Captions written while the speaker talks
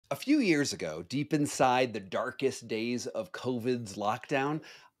few years ago, deep inside the darkest days of COVID's lockdown,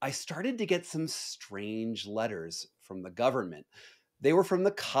 I started to get some strange letters from the government. They were from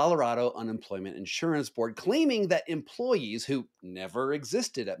the Colorado Unemployment Insurance Board, claiming that employees who never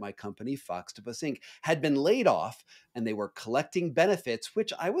existed at my company, Foxtopus Inc., had been laid off and they were collecting benefits,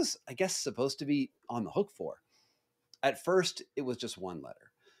 which I was, I guess, supposed to be on the hook for. At first, it was just one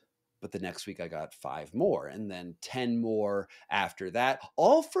letter. But the next week I got 5 more and then 10 more after that,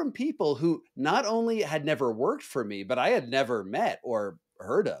 all from people who not only had never worked for me, but I had never met or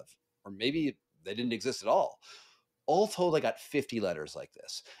heard of, or maybe they didn't exist at all. All told, I got 50 letters like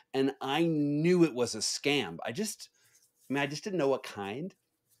this. And I knew it was a scam. I just didn't know what kind.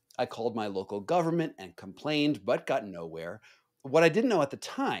 I called my local government and complained, but got nowhere. What I didn't know at the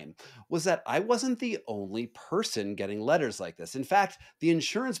time was that I wasn't the only person getting letters like this. In fact, the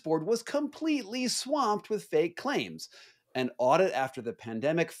insurance board was completely swamped with fake claims. An audit after the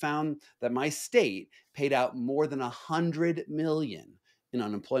pandemic found that my state paid out more than $100 million in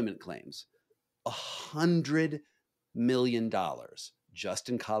unemployment claims. $100 million just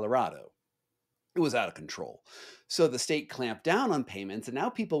in Colorado. It was out of control. So the state clamped down on payments, and now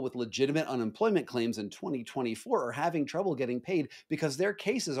people with legitimate unemployment claims in 2024 are having trouble getting paid because their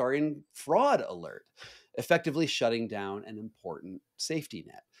cases are in fraud alert, effectively shutting down an important safety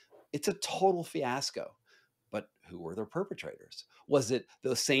net. It's a total fiasco. But who were the perpetrators? Was it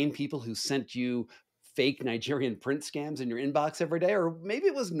those same people who sent you fake Nigerian print scams in your inbox every day? Or maybe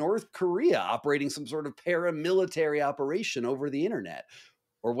it was North Korea operating some sort of paramilitary operation over the internet.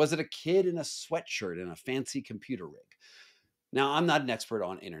 Or was it a kid in a sweatshirt in a fancy computer rig? Now, I'm not an expert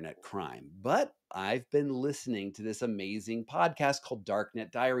on internet crime, but I've been listening to this amazing podcast called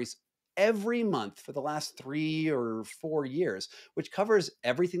Darknet Diaries every month for the last 3 or 4 years, which covers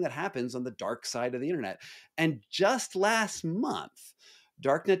everything that happens on the dark side of the internet. And just last month,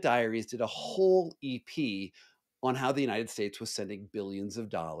 Darknet Diaries did a whole EP on how the United States was sending billions of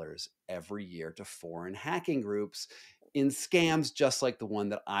dollars every year to foreign hacking groups in scams just like the one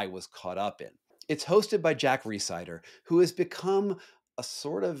that I was caught up in. It's hosted by Jack Rhysider, who has become a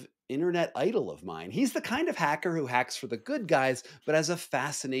sort of internet idol of mine. He's the kind of hacker who hacks for the good guys, but has a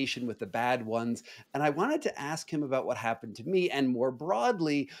fascination with the bad ones. And I wanted to ask him about what happened to me and more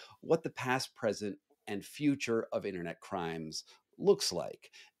broadly, what the past, present, and future of internet crimes looks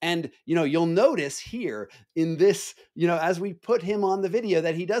like. And, you'll notice here in this, as we put him on the video,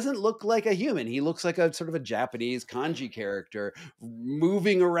 that he doesn't look like a human. He looks like a sort of a Japanese kanji character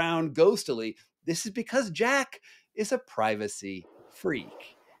moving around ghostily. This is because Jack is a privacy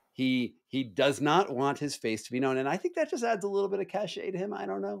freak. He does not want his face to be known. And I think that just adds a little bit of cachet to him. I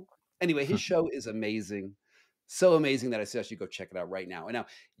don't know. Anyway, his show is amazing. So amazing that I suggest you go check it out right now. And now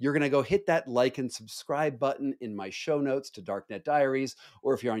you're going to go hit that like and subscribe button in my show notes to Darknet Diaries,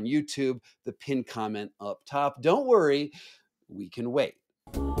 or if you're on YouTube, the pinned comment up top. Don't worry, we can wait.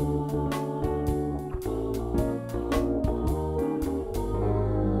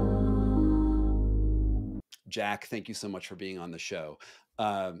 Jack, thank you so much for being on the show.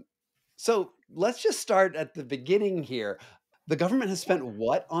 So let's just start at the beginning here. The government has spent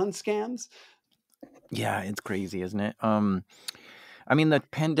what on scams? Yeah, it's crazy, isn't it? The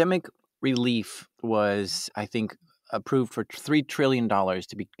pandemic relief was, I think, approved for $3 trillion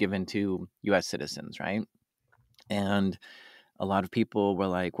to be given to U.S. citizens, right? And a lot of people were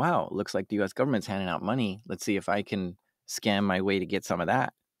like, wow, looks like the U.S. government's handing out money. Let's see if I can scam my way to get some of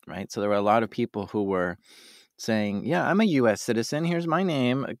that, right? So there were a lot of people who were saying, yeah, I'm a U.S. citizen. Here's my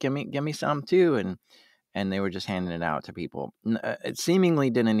name. Give me some too. And they were just handing it out to people. It seemingly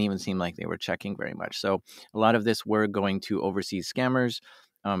didn't even seem like they were checking very much. So a lot of this were going to overseas scammers,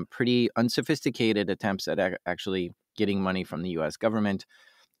 pretty unsophisticated attempts at actually getting money from the U.S. government.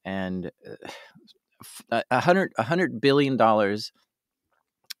 And $100 billion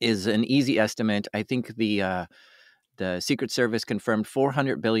is an easy estimate. I think the Secret Service confirmed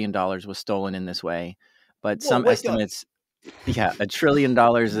 $400 billion was stolen in this way. But some estimates, $1 trillion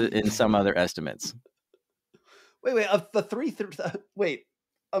in some other estimates. Wait, of the wait,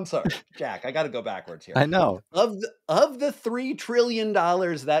 I'm sorry, Jack, I got to go backwards here. I know. Of the $3 trillion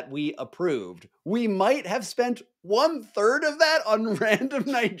that we approved, we might have spent 1/3 of that on random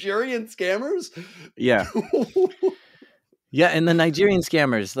Nigerian scammers. Yeah. Yeah, and the Nigerian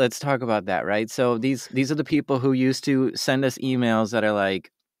scammers, let's talk about that, right? So these are the people who used to send us emails that are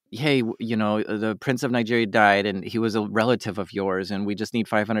like, hey, the Prince of Nigeria died and he was a relative of yours and we just need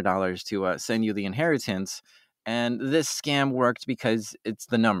 $500 to send you the inheritance. And this scam worked because it's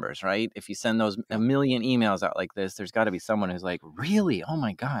the numbers, right? If you send those a million emails out like this, there's got to be someone who's like, really? Oh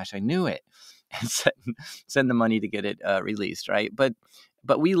my gosh, I knew it. And send the money to get it released, right? But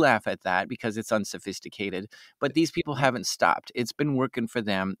But we laugh at that because it's unsophisticated. But these people haven't stopped. It's been working for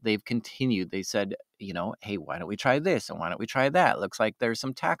them. They've continued. They said, hey, why don't we try this? And why don't we try that? Looks like there's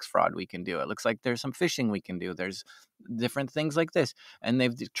some tax fraud we can do. It looks like there's some phishing we can do. There's different things like this. And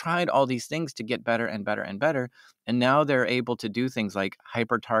they've tried all these things to get better and better and better. And now they're able to do things like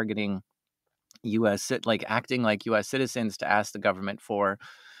hyper targeting like acting like U.S. citizens to ask the government for,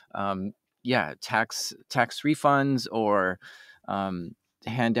 tax refunds or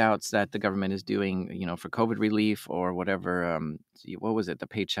handouts that the government is doing, for COVID relief or whatever. What was it? The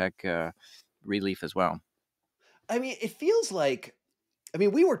paycheck relief as well. I mean, it feels like, we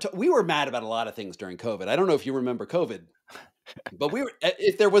were mad about a lot of things during COVID. I don't know if you remember COVID, but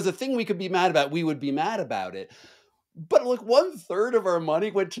if there was a thing we could be mad about, we would be mad about it. But like 1/3 of our money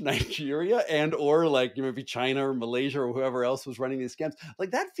went to Nigeria or like maybe China or Malaysia or whoever else was running these scams.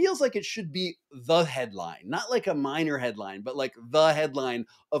 Like that feels like it should be the headline, not like a minor headline, but like the headline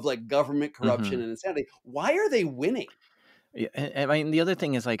of like government corruption and insanity. Why are they winning? Yeah, and I mean, the other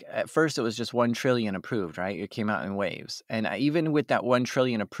thing is like at first it was just 1 trillion approved, right? It came out in waves. And even with that 1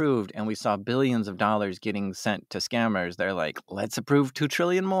 trillion approved and we saw billions of dollars getting sent to scammers, they're like, let's approve 2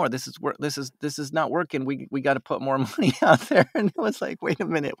 trillion more. This is not working. We got to put more money out there. And it was like, wait a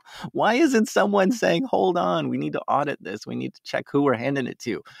minute. Why isn't someone saying, hold on, we need to audit this. We need to check who we're handing it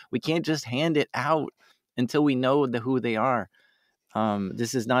to. We can't just hand it out until we know who they are. And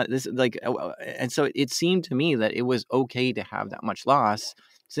so it seemed to me that it was okay to have that much loss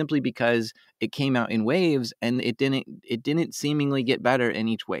simply because it came out in waves and it didn't seemingly get better in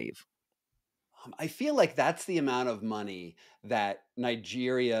each wave. I feel like that's the amount of money that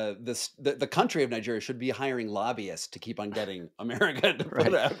Nigeria, the country of Nigeria, should be hiring lobbyists to keep on getting America to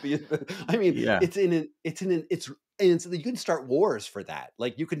put out these. I mean, Yeah. you can start wars for that.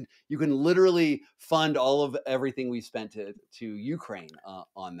 Like you can literally fund all of everything we spent to Ukraine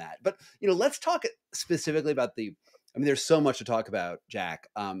on that. But let's talk specifically about there's so much to talk about, Jack.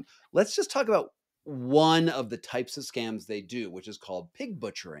 Let's just talk about one of the types of scams they do, which is called pig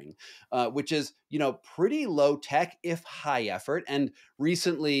butchering, which is, pretty low tech, if high effort. And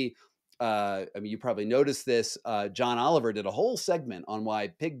recently, you probably noticed this, John Oliver did a whole segment on why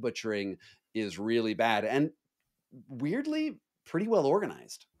pig butchering is really bad and weirdly pretty well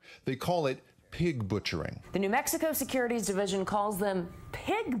organized. They call it pig butchering. The New Mexico Securities Division calls them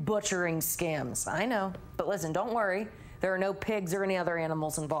pig butchering scams. I know, but listen, don't worry. There are no pigs or any other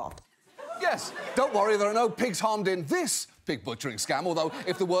animals involved. Yes, don't worry, there are no pigs harmed in this pig butchering scam, although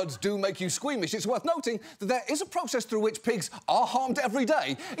if the words do make you squeamish, it's worth noting that there is a process through which pigs are harmed every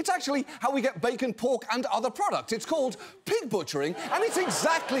day. It's actually how we get bacon, pork and other products. It's called pig butchering, and it's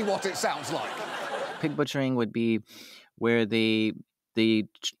exactly what it sounds like. Pig butchering would be where they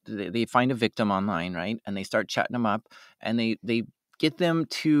find a victim online, right? And they start chatting them up, and they get them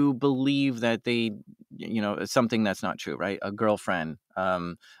to believe that they, something that's not true, right? A girlfriend,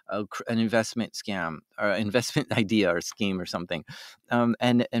 an investment scam or investment idea or scheme or something.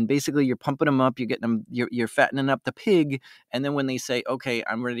 And basically you're pumping them up, you're getting them, you're fattening up the pig. And then when they say, okay,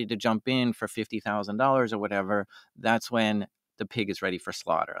 I'm ready to jump in for $50,000 or whatever, that's when the pig is ready for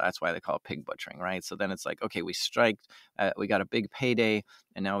slaughter. That's why they call it pig butchering, right? So then it's like, okay, we strike, we got a big payday,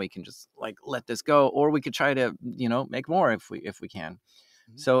 and now we can just like let this go, or we could try to, make more if we can.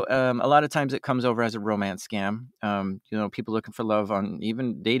 Mm-hmm. So a lot of times it comes over as a romance scam. People looking for love on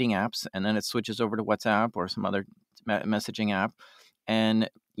even dating apps, and then it switches over to WhatsApp or some other messaging app, and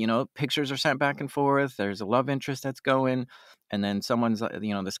pictures are sent back and forth. There's a love interest that's going. And then someone's, the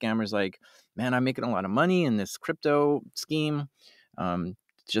scammer's like, man, I'm making a lot of money in this crypto scheme.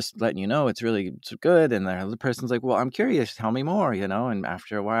 Just letting you know, it's really good. And the other person's like, well, I'm curious. Tell me more, And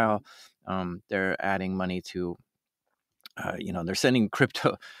after a while, they're adding money to, they're sending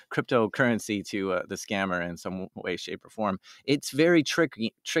cryptocurrency to the scammer in some way, shape, or form. It's very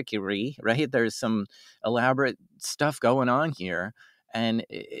trickery, right? There's some elaborate stuff going on here. And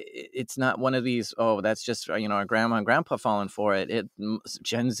it's not one of these, oh, that's just, our grandma and grandpa falling for it.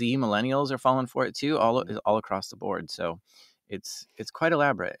 Gen Z, millennials are falling for it too, all across the board. So it's quite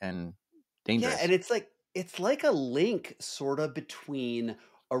elaborate and dangerous. Yeah, and it's like a link sort of between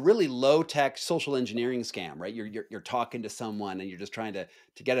a really low tech social engineering scam, right? You're talking to someone and you're just trying to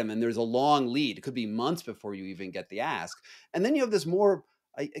get them, and there's a long lead. It could be months before you even get the ask. And then you have this more,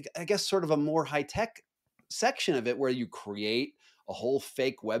 I guess, sort of a more high tech section of it where you create a whole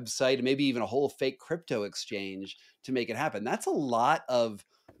fake website, maybe even a whole fake crypto exchange to make it happen. That's a lot of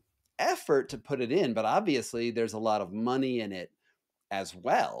effort to put it in, but obviously there's a lot of money in it as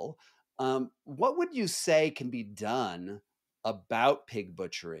well. What would you say can be done about pig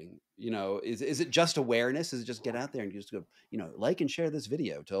butchering, is it just awareness? Is it just get out there and just go, like and share this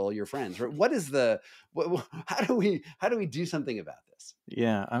video to all your friends? Or what is how do we do something about this?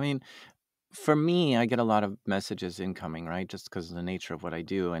 Yeah, I mean, for me, I get a lot of messages incoming, right? Just because of the nature of what I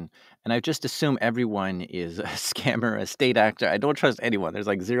do, and I just assume everyone is a scammer, a state actor. I don't trust anyone. There's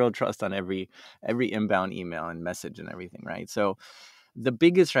like zero trust on every inbound email and message and everything, right? So the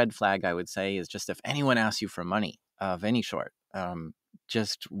biggest red flag I would say is just if anyone asks you for money of any sort,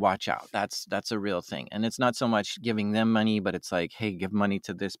 just watch out. That's a real thing, and it's not so much giving them money, but it's like, hey, give money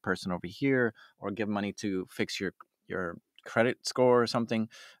to this person over here, or give money to fix your credit score or something.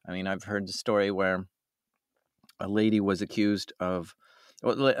 I mean, I've heard the story where a lady was accused of,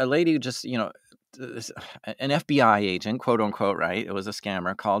 well, a lady just, an FBI agent, quote unquote, right? It was a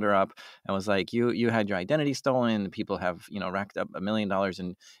scammer, called her up and was like, you had your identity stolen. People have, racked up $1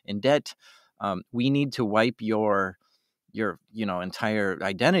 million in debt. We need to wipe your entire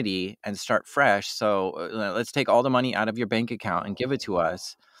identity and start fresh. So let's take all the money out of your bank account and give it to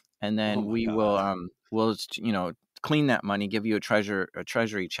us. And Oh then my we God. will, clean that money, give you a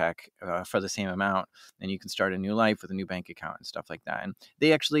treasury check for the same amount, and you can start a new life with a new bank account and stuff like that. And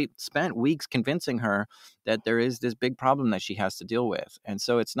they actually spent weeks convincing her that there is this big problem that she has to deal with. And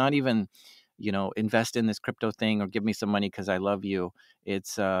so it's not even, invest in this crypto thing or give me some money because I love you.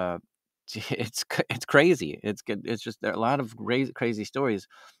 It's it's crazy. It's good. It's just, there are a lot of crazy stories.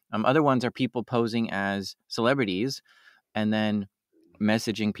 Other ones are people posing as celebrities and then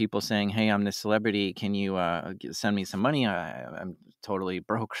messaging people saying, hey, I'm this celebrity, can you send me some money? I'm totally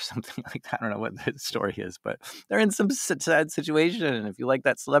broke or something like that. I don't know what the story is, but they're in some sad situation, and if you like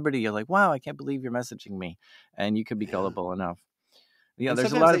that celebrity, you're like, wow, I can't believe you're messaging me, and you could be Yeah. gullible enough. Yeah, And there's a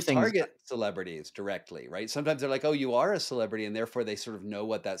sometimes lot they of things. target celebrities directly, right? Sometimes they're like, oh, you are a celebrity, and therefore they sort of know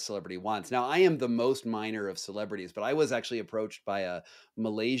what that celebrity wants. Now, I am the most minor of celebrities, but I was actually approached by a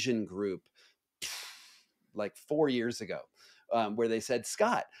Malaysian group like 4 years ago, where they said,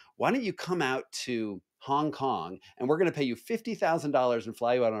 Scott, why don't you come out to Hong Kong and we're going to pay you $50,000 and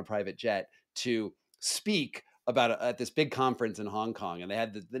fly you out on a private jet to speak about at this big conference in Hong Kong. And they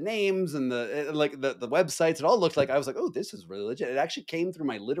had the names and the websites. It all looked like, I was like, oh, this is really legit. It actually came through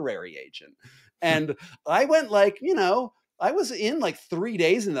my literary agent. And I went like, I was in like 3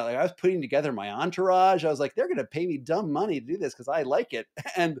 days in that. Like, I was putting together my entourage. I was like, they're going to pay me dumb money to do this because I like it.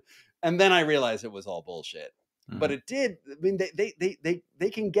 And then I realized it was all bullshit. But Mhm. it did. I mean, they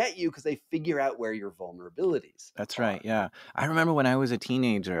can get you because they figure out where your vulnerabilities That's are. right. Yeah. I remember when I was a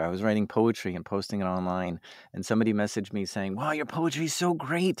teenager, I was writing poetry and posting it online, and somebody messaged me saying, wow, your poetry is so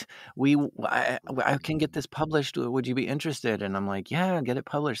great. I can get this published. Would you be interested? And I'm like, yeah, get it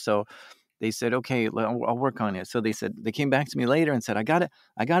published. So they said, okay, I'll work on it. So they said, they came back to me later and said, I got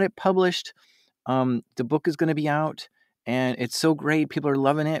it published. The book is going to be out and it's so great. People are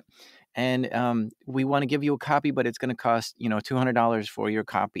loving it. And we want to give you a copy, but it's going to cost, $200 for your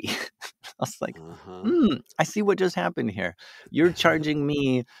copy. I was like, Uh-huh. I see what just happened here. You're charging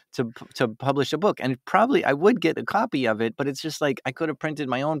me to publish a book, and probably I would get a copy of it, but it's just like I could have printed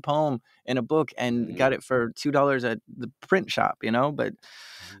my own poem in a book and got it for $2 at the print shop, But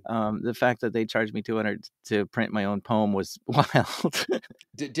the fact that they charged me $200 to print my own poem was wild.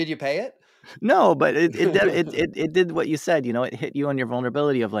 Did you pay it? No, but it did what you said, it hit you on your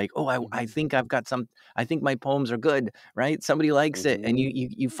vulnerability of like, oh, I think I've got I think my poems are good, right? Somebody likes it, and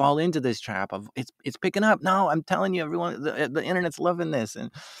you fall into this trap of it's picking up. No, I'm telling you, everyone, the internet's loving this,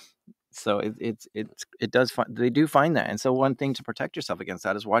 and so it does they do find that, and so one thing to protect yourself against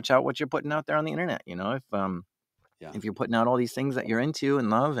that is watch out what you're putting out there on the internet. Yeah. If you're putting out all these things that you're into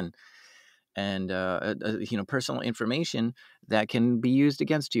and love and personal information that can be used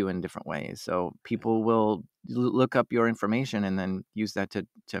against you in different ways. So people will look up your information and then use that to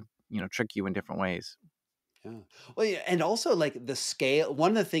trick you in different ways. Yeah. Well, yeah, and also like the scale.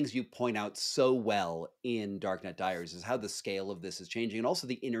 One of the things you point out so well in Darknet Diaries is how the scale of this is changing, and also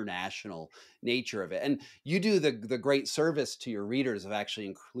the international nature of it. And you do the great service to your readers of actually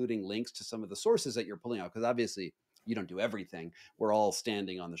including links to some of the sources that you're pulling out, because obviously you don't do everything. We're all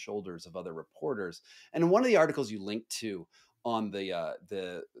standing on the shoulders of other reporters. And in one of the articles you linked to on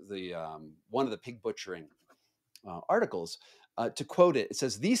the one of the pig butchering articles. To quote it, it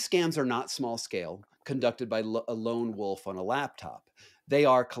says, these scams are not small scale, conducted by a lone wolf on a laptop. They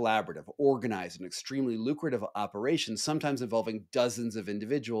are collaborative, organized, and extremely lucrative operations, sometimes involving dozens of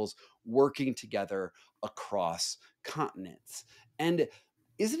individuals working together across continents. And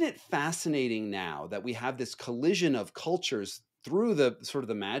isn't it fascinating now that we have this collision of cultures through the sort of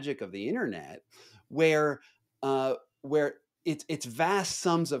the magic of the internet, where where it's vast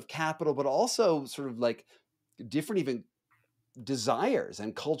sums of capital, but also sort of like different even desires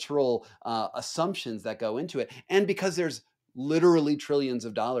and cultural assumptions that go into it. And because there's literally trillions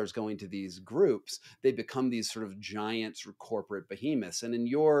of dollars going to these groups, they become these sort of giant sort of corporate behemoths. And in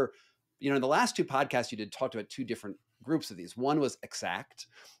your, in the last two podcasts you did talked about two different groups of these. One was Exact,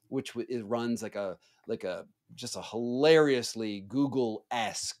 which it runs like a just a hilariously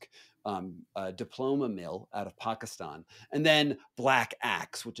Google-esque diploma mill out of Pakistan. And then Black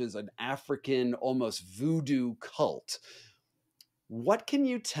Axe, which is an African almost voodoo cult. What can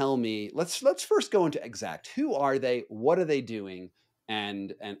you tell me? Let's first go into Exact. Who are they? What are they doing?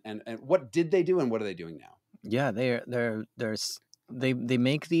 And what did they do? And what are they doing now? Yeah, they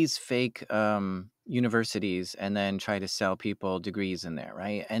make these fake universities and then try to sell people degrees in there,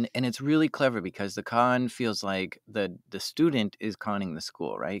 right? And it's really clever because the con feels like the student is conning the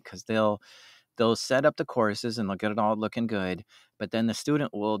school, right? Because they'll set up the courses and they'll get it all looking good, but then the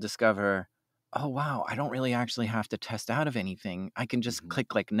student will discover, oh wow, I don't really actually have to test out of anything. I can just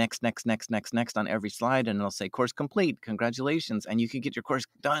click like next on every slide, and it'll say course complete, congratulations, and you can get your course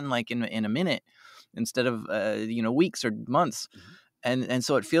done like in a minute instead of weeks or months. And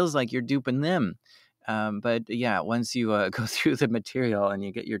so it feels like you're duping them. But yeah, once you go through the material and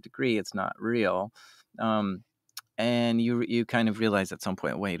you get your degree, it's not real. And you kind of realize at some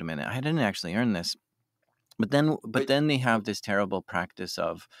point, wait a minute, I didn't actually earn this. But then they have this terrible practice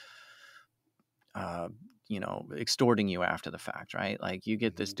of extorting you after the fact, right? Like you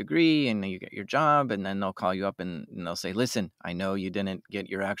get this degree and you get your job, and then they'll call you up and they'll say, listen, I know you didn't get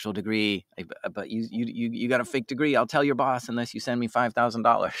your actual degree, but you got a fake degree. I'll tell your boss unless you send me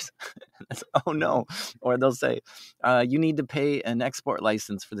 $5,000. Oh no. Or they'll say, you need to pay an export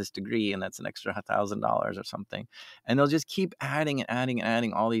license for this degree, and that's an extra $1,000 or something. And they'll just keep adding and adding and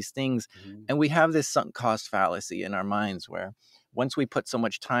adding all these things. And we have this sunk cost fallacy in our minds where once we put so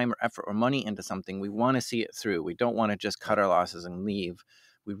much time or effort or money into something, we want to see it through. We don't want to just cut our losses and leave.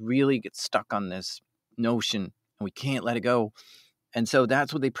 We really get stuck on this notion and we can't let it go. And so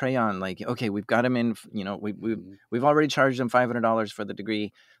that's what they prey on. Like, okay, we've got them in, we've already charged them $500 for the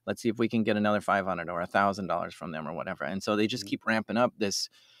degree. Let's see if we can get another $500 or $1,000 from them or whatever. And so they just keep ramping up this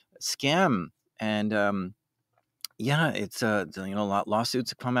scam. And it's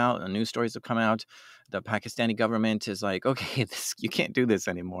lawsuits have come out, and news stories have come out. The Pakistani government is like, okay, you can't do this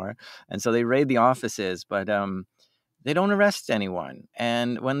anymore. And so they raid the offices, but they don't arrest anyone.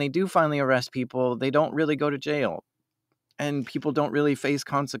 And when they do finally arrest people, they don't really go to jail. And people don't really face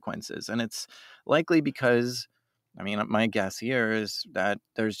consequences. And it's likely because, my guess here is that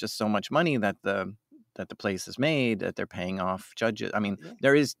there's just so much money that the place has made that they're paying off judges.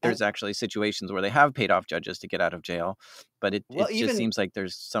 There's actually situations where they have paid off judges to get out of jail, but it just seems like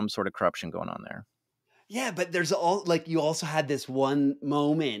there's some sort of corruption going on there. Yeah, but there's you also had this one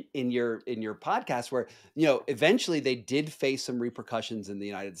moment in your podcast where, eventually they did face some repercussions in the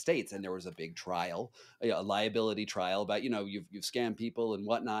United States, and there was a big trial, a liability trial about, you've scammed people and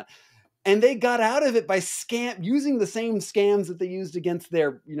whatnot. And they got out of it by using the same scams that they used against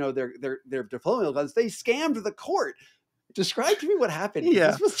their diploma guns. They scammed the court. Describe to me what happened.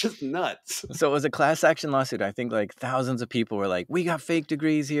 Yeah. This was just nuts. So it was a class action lawsuit. I think like thousands of people were like, we got fake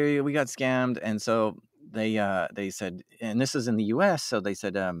degrees here. We got scammed. And so they said, and this is in the US. So they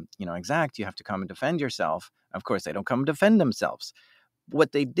said, Exact, you have to come and defend yourself. Of course, they don't come and defend themselves.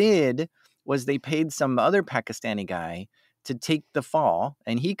 What they did was they paid some other Pakistani guy to take the fall,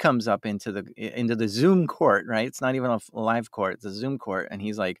 and he comes up into the Zoom court, right? It's not even a live court, it's a Zoom court. And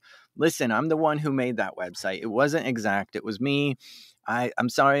he's like, listen, I'm the one who made that website. It wasn't Exact, it was me. I'm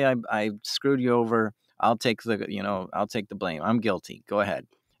sorry I screwed you over. I'll take the blame. I'm guilty. Go ahead.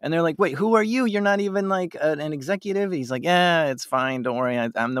 And they're like, wait, who are you? You're not even like an executive. He's like, yeah, it's fine. Don't worry.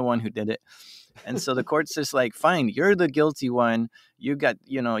 I'm the one who did it. And so the court's just like, fine, you're the guilty one. You got,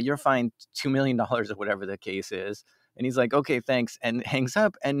 you're fined $2 million or whatever the case is. And he's like, okay, thanks, and hangs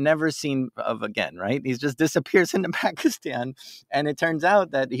up and never seen of again, right? He just disappears into Pakistan. And it turns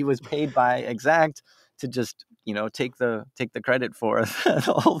out that he was paid by Exact to just, take the credit for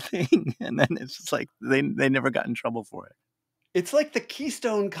the whole thing. And then it's just like they never got in trouble for it. It's like the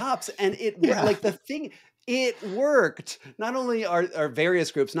Keystone Cops, and it worked. Not only are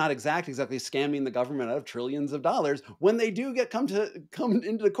various groups not exactly scamming the government out of trillions of dollars, when they do come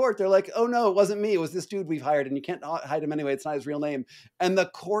into the court, they're like, oh no, it wasn't me. It was this dude we've hired, and you can't hide him anyway. It's not his real name. And the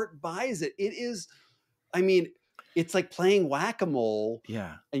court buys it. It is, it's like playing whack-a-mole.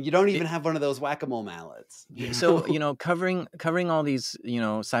 Yeah. And you don't even have one of those whack-a-mole mallets. So, covering all these,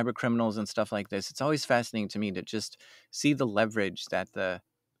 cyber criminals and stuff like this, it's always fascinating to me to just see the leverage that the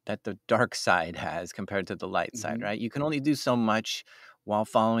dark side has compared to the light side, right? You can only do so much while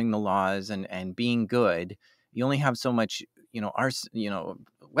following the laws and being good. You only have so much,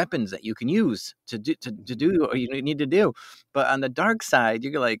 weapons that you can use to do what you need to do. But on the dark side,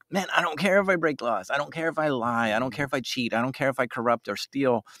 you're like, man, I don't care if I break laws. I don't care if I lie. I don't care if I cheat. I don't care if I corrupt or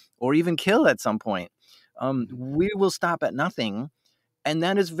steal or even kill at some point. We will stop at nothing. And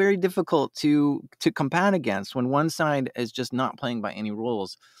that is very difficult to combat against when one side is just not playing by any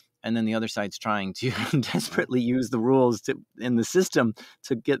rules. And then the other side's trying to desperately use the rules in the system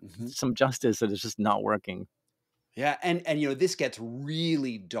to get some justice that is just not working. Yeah, and this gets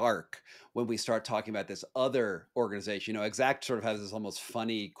really dark when we start talking about this other organization. Exact sort of has this almost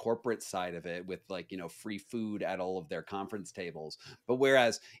funny corporate side of it with free food at all of their conference tables. But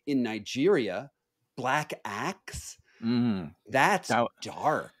whereas in Nigeria, Black Axe, that's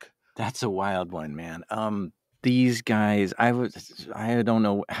dark. That's a wild one, man. These guys, I don't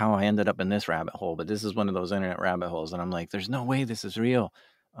know how I ended up in this rabbit hole, but this is one of those internet rabbit holes, and I'm like, there's no way this is real.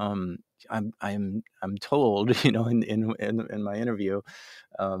 I'm told, in my interview,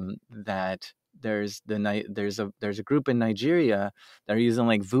 that there's a group in Nigeria that are using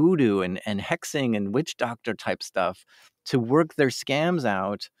like voodoo and hexing and witch doctor type stuff to work their scams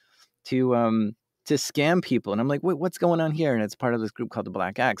out to scam people. And I'm like, wait, what's going on here? And it's part of this group called the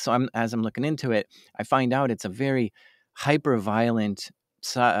Black Axe. So as I'm looking into it, I find out it's a very hyper violent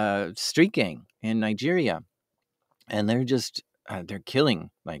street gang in Nigeria, and they're killing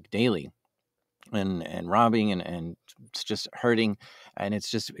like daily and robbing and it's just hurting, and it's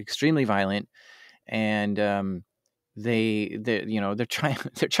just extremely violent. And they're trying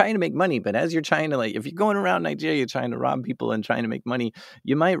to make money, but as you're trying to, like, if you're going around Nigeria trying to rob people and trying to make money,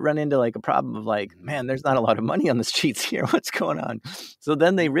 you might run into like a problem of like, man, there's not a lot of money on the streets here. What's going on? So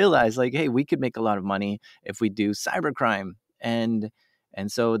then they realize like, hey, we could make a lot of money if we do cybercrime. And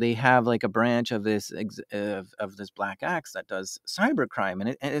so they have like a branch of this of this Black Axe that does cybercrime.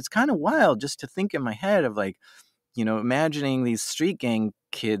 And it's kind of wild just to think in my head of like, imagining these street gang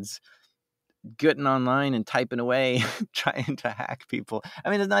kids getting online and typing away, trying to hack people. I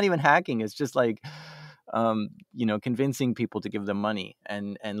mean, it's not even hacking. It's just like, convincing people to give them money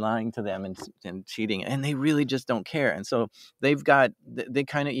and lying to them and cheating. And they really just don't care. And so they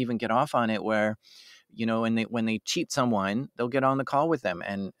kind of even get off on it where, when they cheat someone, they'll get on the call with them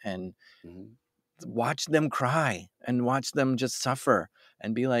and watch them cry and watch them just suffer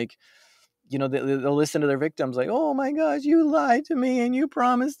and be like, they'll listen to their victims like, oh my gosh, you lied to me and you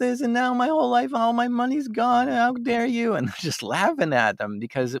promised this and now my whole life, all my money's gone. How dare you? And they're just laughing at them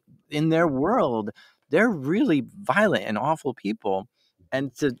because in their world, they're really violent and awful people.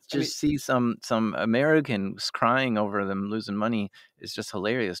 And to just see some Americans crying over them losing money is just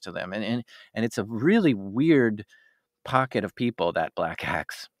hilarious to them. And it's a really weird pocket of people, that Black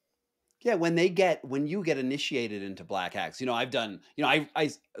Axe. Yeah, when you get initiated into Black Axe, I've done,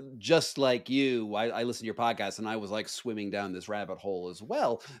 I just like you, I listen to your podcast and I was like swimming down this rabbit hole as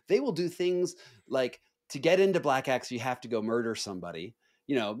well. They will do things like, to get into Black Axe, you have to go murder somebody.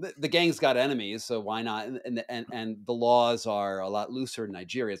 The gang's got enemies, so why not? And the laws are a lot looser in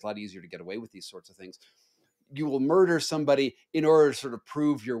Nigeria. It's a lot easier to get away with these sorts of things. You will murder somebody in order to sort of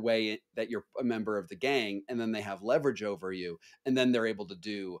prove your way that you're a member of the gang, and then they have leverage over you, and then they're able to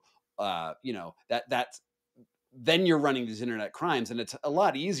do then you're running these internet crimes, and it's a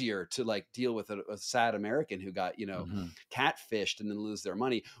lot easier to like deal with a sad American who got, catfished and then lose their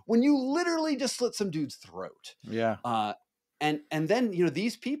money when you literally just slit some dude's throat. Yeah. And then,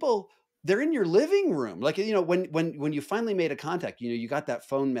 these people, they're in your living room. Like, when you finally made a contact, you got that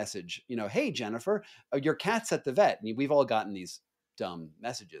phone message, hey, Jennifer, your cat's at the vet. And we've all gotten these dumb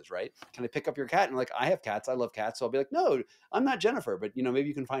messages, right? Can I pick up your cat? And like, I have cats. I love cats. So I'll be like, no, I'm not Jennifer, but maybe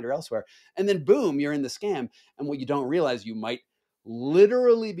you can find her elsewhere. And then boom, you're in the scam. And what you don't realize, you might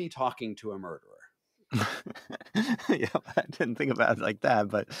literally be talking to a murderer. Yeah, I didn't think about it like that,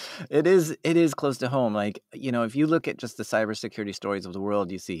 but it is close to home. Like, if you look at just the cybersecurity stories of the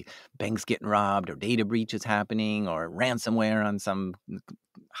world, you see banks getting robbed or data breaches happening or ransomware on some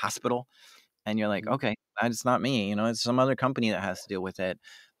hospital. And you're like, okay, that's not me. It's some other company that has to deal with it.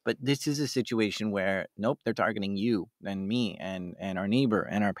 But this is a situation where, nope, they're targeting you and me and our neighbor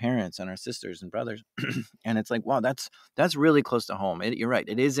and our parents and our sisters and brothers. And it's like, wow, that's really close to home. You're right.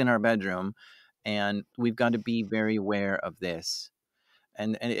 It is in our bedroom. And we've got to be very aware of this.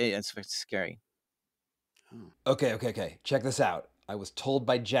 And it's scary. Okay. Check this out. I was told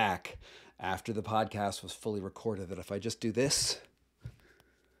by Jack after the podcast was fully recorded that if I just do this,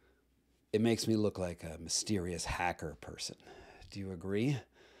 it makes me look like a mysterious hacker person. Do you agree?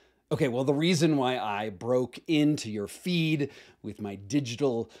 Okay, well, the reason why I broke into your feed with my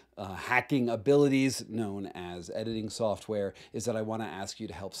digital hacking abilities known as editing software is that I want to ask you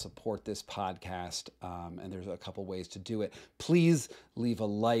to help support this podcast. And there's a couple ways to do it. Please leave a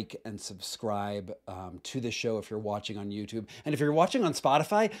like and subscribe to the show if you're watching on YouTube. And if you're watching on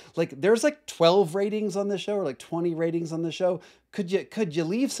Spotify, like there's like 12 ratings on the show or like 20 ratings on the show. Could you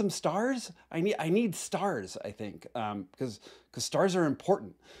leave some stars? I need stars, I think, because stars are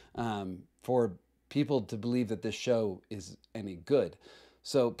important for people to believe that this show is any good.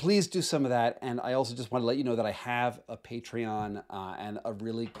 So please do some of that. And I also just want to let you know that I have a Patreon and a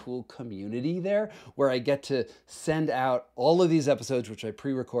really cool community there where I get to send out all of these episodes, which I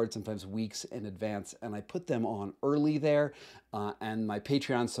pre-record sometimes weeks in advance, and I put them on early there. And my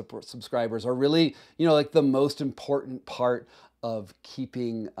Patreon subscribers are really, like the most important part of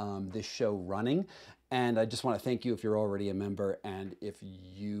keeping this show running. And I just want to thank you if you're already a member. And if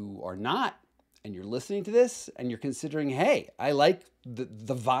you are not, and you're listening to this and you're considering, hey, I like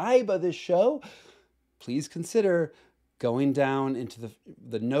the vibe of this show, please consider going down into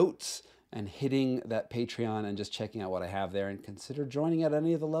the notes and hitting that Patreon and just checking out what I have there, and consider joining at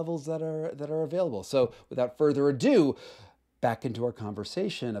any of the levels that are available. So without further ado, back into our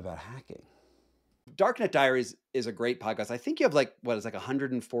conversation about hacking. Darknet Diaries is a great podcast. I think you have like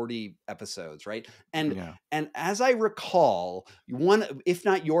 140 episodes, right? And as I recall, one, if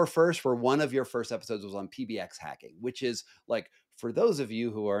not your first, one of your first episodes was on PBX hacking, which is like, for those of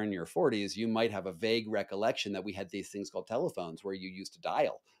you who are in your 40s, you might have a vague recollection that we had these things called telephones where you used to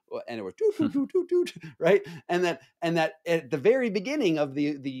dial, and it was doot, doot, doot, doot, doot, right? And that at the very beginning of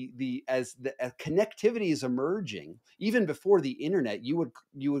as connectivity is emerging, even before the internet, you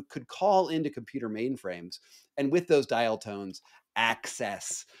could call into computer mainframes, and with those dial tones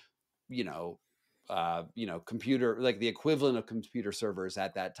access, computer, like the equivalent of computer servers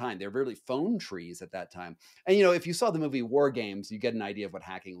at that time. They're really phone trees at that time. And, if you saw the movie War Games, you get an idea of what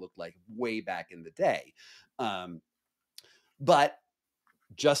hacking looked like way back in the day. But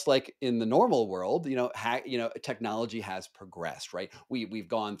just like in the normal world, technology has progressed, right? We've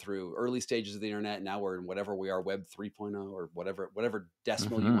gone through early stages of the internet. Now we're in whatever we are, Web 3.0 or whatever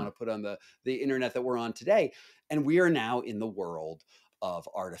decimal you want to put on the internet that we're on today. And we are now in the world of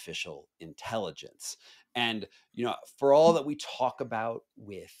artificial intelligence. And, for all that we talk about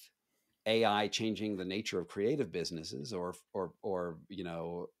with AI changing the nature of creative businesses, or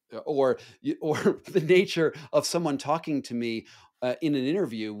the nature of someone talking to me in an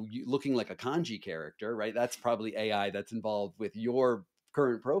interview looking like a kanji character, right? That's probably AI that's involved with your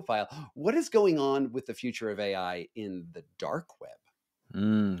current profile. What is going on with the future of AI in the dark web?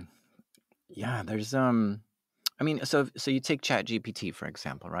 Yeah, there's so you take ChatGPT, for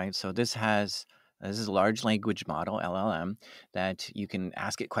example, right? So this is a large language model, LLM, that you can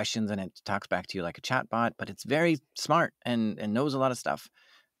ask it questions and it talks back to you like a chatbot, but it's very smart and knows a lot of stuff.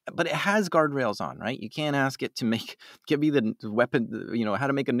 But it has guardrails on, right? You can't ask it to give me the weapon, how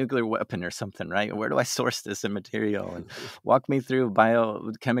to make a nuclear weapon or something, right? Where do I source this in material? And walk me through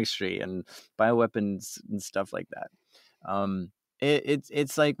biochemistry and bioweapons and stuff like that.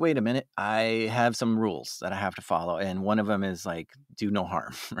 It's like, wait a minute, I have some rules that I have to follow, and one of them is like, do no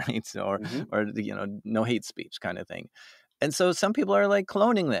harm, right? So, or no hate speech kind of thing. And so some people are like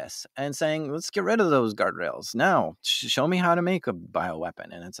cloning this and saying, let's get rid of those guardrails. Now, show me how to make a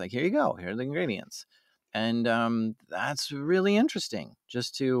bioweapon. And it's like, here you go. Here are the ingredients. And that's really interesting,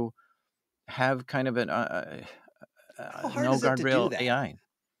 just to have kind of an no guardrail AI.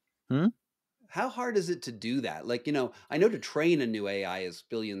 How hard is it to do that? Like, I know to train a new AI is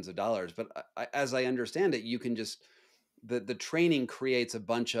billions of dollars, but as I understand it, you can just... The training creates a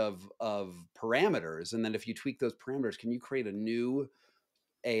bunch of parameters, and then if you tweak those parameters, can you create a new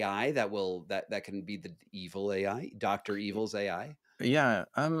AI that can be the evil AI, Dr. Evil's AI? Yeah.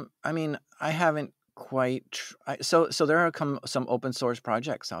 I haven't quite. So there are some open source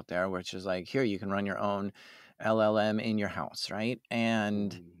projects out there, which is like, here you can run your own LLM in your house, right?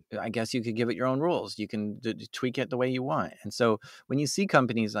 And I guess you could give it your own rules. You can tweak it the way you want. And so when you see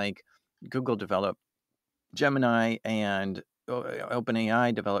companies like Google develop Gemini and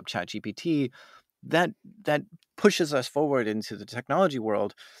OpenAI develop ChatGPT, that pushes us forward into the technology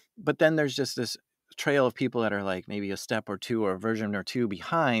world. But then there's just this trail of people that are like maybe a step or two or a version or two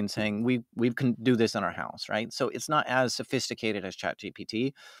behind, saying we can do this in our house, right? So it's not as sophisticated as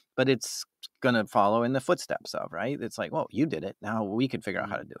ChatGPT, but it's going to follow in the footsteps of, right? It's like, well, you did it. Now we can figure out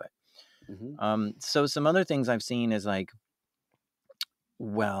how to do it. So some other things I've seen is like,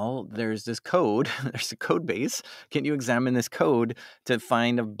 well, there's this code, there's a code base. Can you examine this code to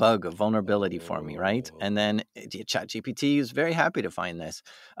find a bug, a vulnerability for me, right? And then ChatGPT is very happy to find this.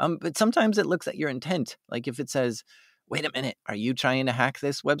 But sometimes it looks at your intent. Like if it says, wait a minute, are you trying to hack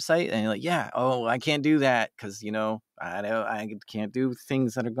this website? And you're like, yeah, oh, I can't do that because, I can't do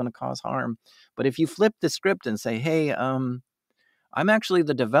things that are going to cause harm. But if you flip the script and say, hey, I'm actually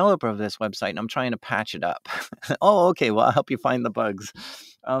the developer of this website and I'm trying to patch it up. Oh, okay. Well, I'll help you find the bugs.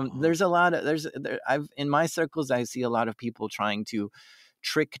 There's a lot of, in my circles, I see a lot of people trying to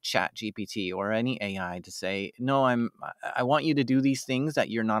trick Chat GPT or any AI to say, no, I want you to do these things that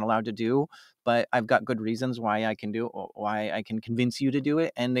you're not allowed to do, but I've got good reasons why I can convince you to do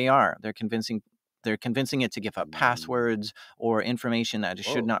it. And they're convincing it to give up passwords or information that it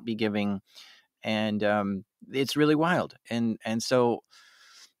should not be giving. And it's really wild. And so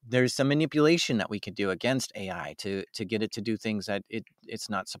there's some manipulation that we could do against AI to get it to do things that it's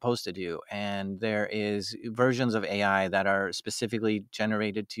not supposed to do. And there is versions of AI that are specifically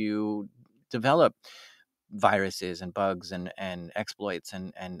generated to develop viruses and bugs and exploits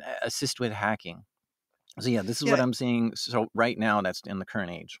and assist with hacking. So yeah, this is what I'm seeing. So right now, that's in the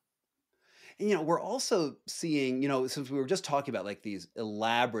current age. And, we're also seeing, since we were just talking about like these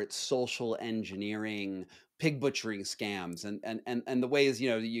elaborate social engineering, pig butchering scams and the ways,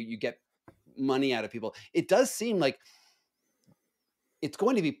 you get money out of people, it does seem like it's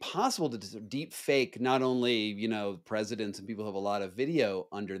going to be possible to deep fake not only, presidents and people who have a lot of video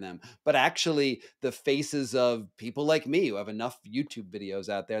under them, but actually the faces of people like me who have enough YouTube videos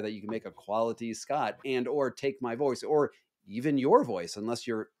out there that you can make a quality Scott and or take my voice or even your voice, unless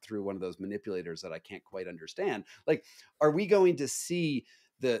you're through one of those manipulators that I can't quite understand. Like, are we going to see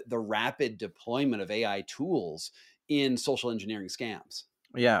the rapid deployment of AI tools in social engineering scams?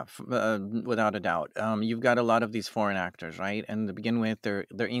 Yeah, without a doubt. You've got a lot of these foreign actors, right? And to begin with, their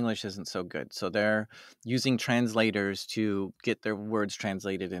English isn't so good, so they're using translators to get their words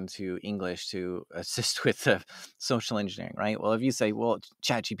translated into English to assist with the social engineering, right? Well, if you say, "Well,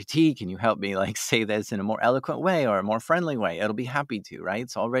 ChatGPT, can you help me like say this in a more eloquent way or a more friendly way?" It'll be happy to, right?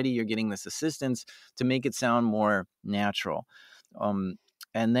 So already you're getting this assistance to make it sound more natural.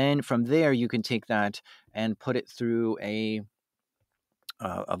 And then from there, you can take that and put it through a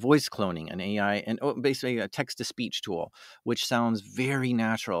voice cloning, an AI, and basically a text-to-speech tool, which sounds very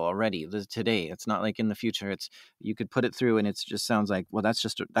natural already today. It's not like in the future. You could put it through, and it just sounds like, well,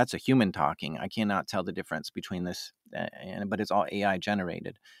 that's a human talking. I cannot tell the difference between this, but it's all AI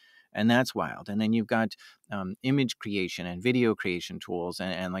generated, and that's wild. And then you've got image creation and video creation tools,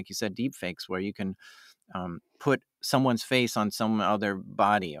 and like you said, deep fakes, where you can put someone's face on some other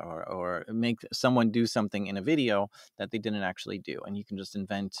body or make someone do something in a video that they didn't actually do. And you can just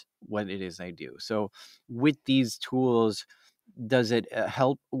invent what it is they do. So with these tools, does it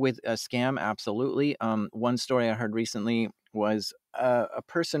help with a scam? Absolutely. One story I heard recently was a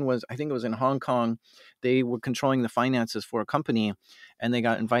person I think it was in Hong Kong. They were controlling the finances for a company and they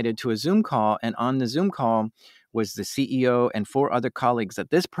got invited to a Zoom call. And on the Zoom call was the CEO and 4 other colleagues that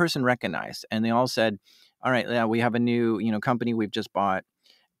this person recognized. And they all said, all right, yeah, we have a new, company we've just bought.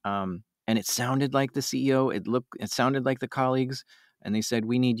 And it sounded like the CEO. It sounded like the colleagues. And they said,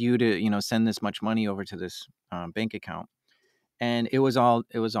 we need you to, send this much money over to this bank account. And it was all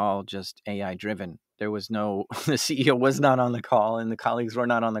just AI driven. There was no, the CEO was not on the call and the colleagues were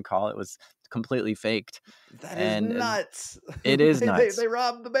not on the call. It was completely faked. That is nuts. It is nuts. They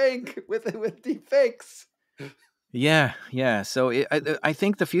robbed the bank with deep fakes. Yeah. So I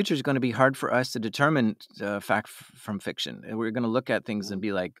think the future is going to be hard for us to determine fact from fiction. We're going to look at things and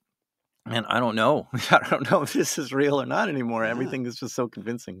be like, man, I don't know. I don't know if this is real or not anymore. Yeah. Everything is just so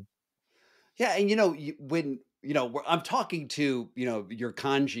convincing. Yeah. And, when, I'm talking to, your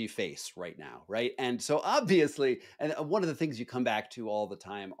kanji face right now. Right. And so obviously, and one of the things you come back to all the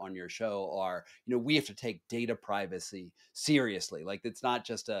time on your show are, we have to take data privacy seriously. Like it's not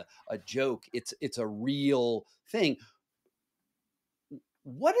just a joke. It's a real thing.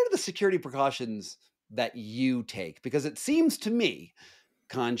 What are the security precautions that you take? Because it seems to me,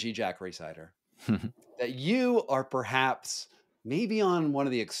 kanji Jack Rhysider, that you are perhaps maybe on one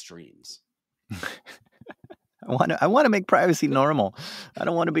of the extremes. I want to make privacy normal. I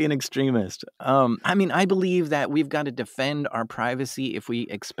don't want to be an extremist. I believe that we've got to defend our privacy if we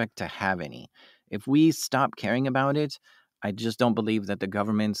expect to have any. If we stop caring about it, I just don't believe that the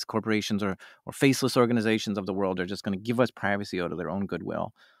governments, corporations, or faceless organizations of the world are just going to give us privacy out of their own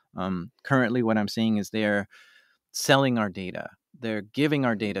goodwill. Currently, what I'm seeing is they're selling our data. They're giving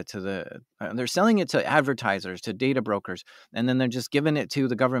our data to they're selling it to advertisers, to data brokers, and then they're just giving it to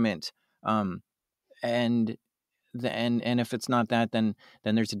the government. And and if it's not that, then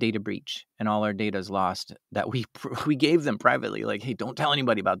there's a data breach and all our data is lost that we gave them privately. Like, hey, don't tell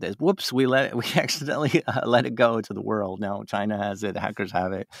anybody about this. Whoops, we accidentally let it go to the world. Now China has it, hackers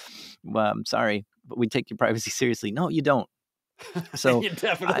have it. Well, I'm sorry, but we take your privacy seriously. No, you don't. So You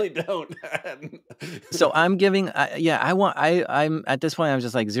definitely don't. so I'm giving, I'm at this point, I'm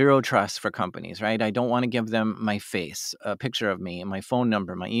just like zero trust for companies, right? I don't want to give them my face, a picture of me, my phone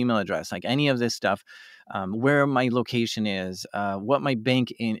number, my email address, like any of this stuff, where my location is, what my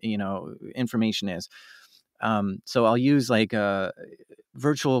bank information is. So I'll use like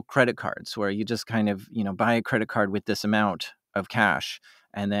virtual credit cards where you just kind of, buy a credit card with this amount of cash,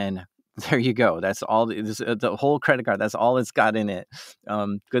 and then there you go. That's all. The whole credit card. That's all it's got in it.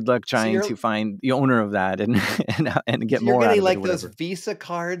 Good luck trying to find the owner of that and get so more. You're getting out of like it, those Visa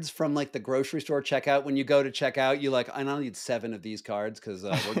cards from like the grocery store checkout. When you go to check out, you like, I only need 7 of these cards because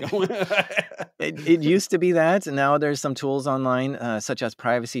we're going. It used to be that, and now there's some tools online, such as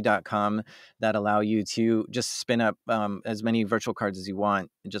privacy.com, that allow you to just spin up as many virtual cards as you want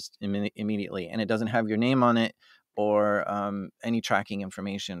just immediately, and it doesn't have your name on it or any tracking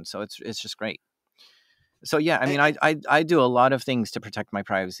information. So it's just great. So yeah, I mean, I do a lot of things to protect my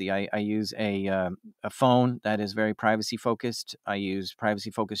privacy. I use a phone that is very privacy focused. I use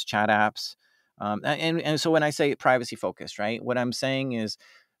privacy focused chat apps, and so when I say privacy focused, right, what I'm saying is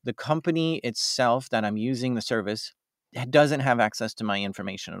the company itself that I'm using the service doesn't have access to my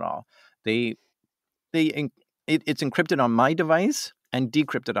information at all. It's encrypted on my device and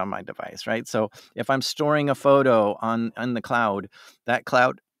decrypted on my device, right? So if I'm storing a photo on the cloud, that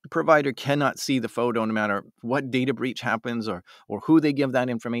cloud provider cannot see the photo no matter what data breach happens or who they give that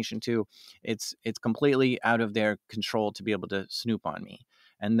information to. It's completely out of their control to be able to snoop on me.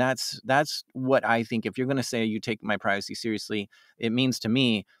 And that's what I think. If you're going to say you take my privacy seriously, it means to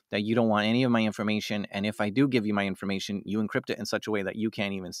me that you don't want any of my information. And if I do give you my information, you encrypt it in such a way that you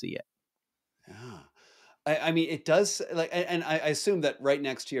can't even see it. Yeah. I mean, it does, like, and I assume that right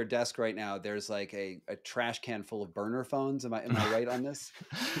next to your desk right now, there's like a trash can full of burner phones. Am I right on this?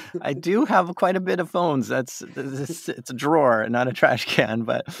 I do have quite a bit of phones. It's a drawer, not a trash can.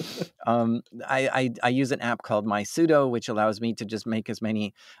 But I use an app called My Sudo, which allows me to just make as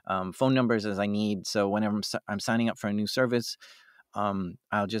many phone numbers as I need. So whenever I'm signing up for a new service,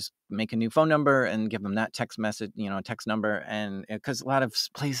 I'll just make a new phone number and give them that text message, text number. And because a lot of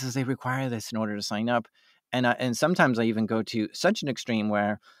places, they require this in order to sign up. And sometimes I even go to such an extreme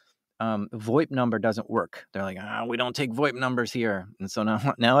where VoIP number doesn't work. They're like, we don't take VoIP numbers here. And so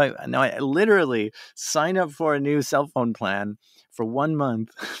now I literally sign up for a new cell phone plan for 1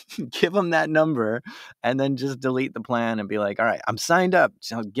 month, give them that number, and then just delete the plan and be like, all right, I'm signed up.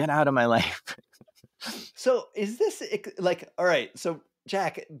 So get out of my life. So is this like, all right, so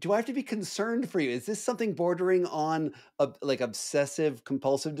Jack, do I have to be concerned for you? Is this something bordering on like obsessive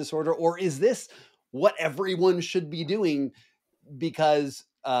compulsive disorder, or is this what everyone should be doing because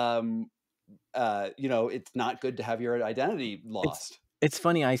it's not good to have your identity lost? It's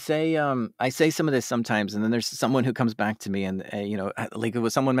funny. I say some of this sometimes, and then there's someone who comes back to me, and like it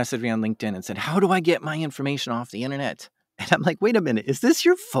was someone messaged me on LinkedIn and said, "How do I get my information off the internet?" And I'm like, "Wait a minute, is this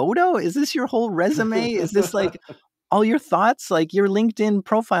your photo? Is this your whole resume? Is this like all your thoughts? Like your LinkedIn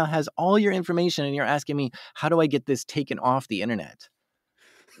profile has all your information, and you're asking me, how do I get this taken off the internet?"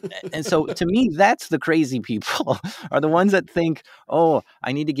 And so to me, that's the crazy people are the ones that think, oh,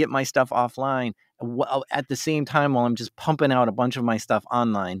 I need to get my stuff offline at the same time while I'm just pumping out a bunch of my stuff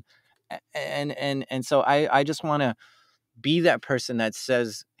online. And so I just want to be that person that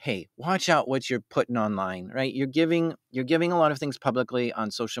says, hey, watch out what you're putting online, right? You're giving a lot of things publicly on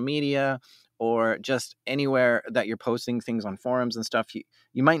social media or just anywhere that you're posting things on forums and stuff.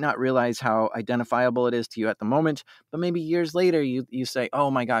 You might not realize how identifiable it is to you at the moment, but maybe years later you say,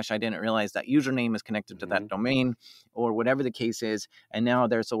 oh my gosh, I didn't realize that username is connected to that domain or whatever the case is. And now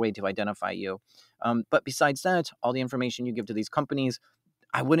there's a way to identify you. But besides that, all the information you give to these companies,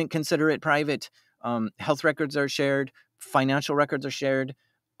 I wouldn't consider it private. Health records are shared. Financial records are shared.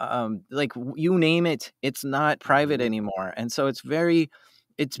 Like you name it, it's not private anymore. And so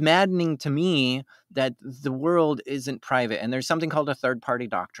it's maddening to me that the world isn't private. And there's something called a third party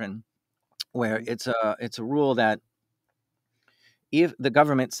doctrine where it's a rule that if the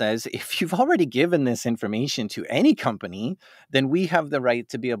government says, if you've already given this information to any company, then we have the right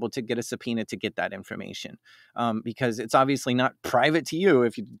to be able to get a subpoena to get that information. Because it's obviously not private to you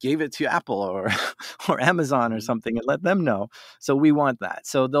if you gave it to Apple or Amazon or something and let them know. So we want that.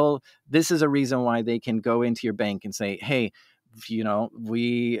 So this is a reason why they can go into your bank and say, hey,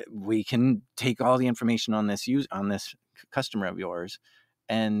 we can take all the information on this customer of yours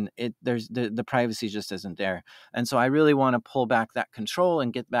and there's the privacy just isn't there. And so I really want to pull back that control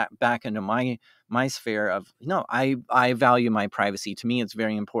and get back into my sphere of, no, I value my privacy. To me, it's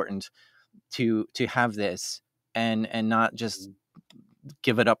very important to have this and not just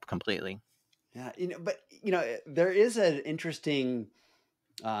give it up completely. Yeah, but there is an interesting,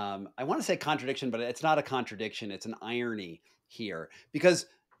 I want to say contradiction, but it's not a contradiction. It's an irony here, because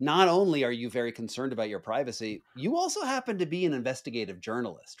not only are you very concerned about your privacy, you also happen to be an investigative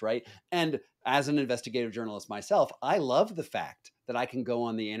journalist, right? And as an investigative journalist myself, I love the fact that I can go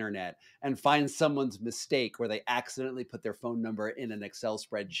on the internet and find someone's mistake where they accidentally put their phone number in an Excel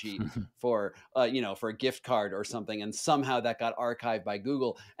spreadsheet for a gift card or something, and somehow that got archived by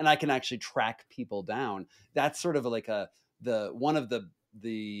Google, and I can actually track people down. That's sort of like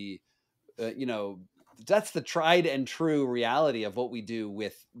that's the tried and true reality of what we do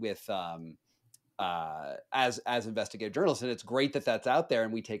as investigative journalists. And it's great that that's out there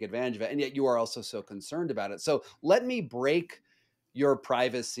and we take advantage of it. And yet you are also so concerned about it. So let me break your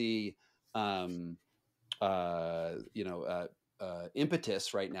privacy, impetus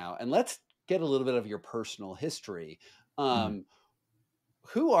right now. And let's get a little bit of your personal history.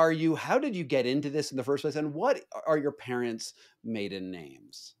 Who are you? How did you get into this in the first place? And what are your parents' maiden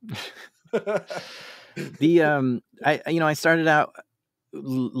names? I started out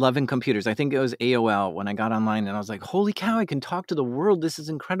loving computers. I think it was AOL when I got online, and I was like, holy cow, I can talk to the world. This is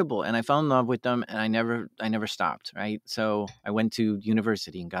incredible. And I fell in love with them, and I never stopped. Right. So I went to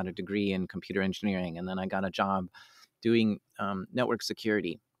university and got a degree in computer engineering. And then I got a job doing network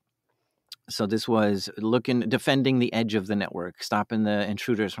security. So this was defending the edge of the network, stopping the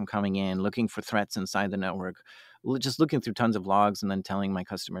intruders from coming in, looking for threats inside the network, just looking through tons of logs and then telling my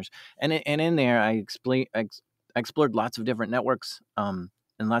customers. And in there, I explored lots of different networks and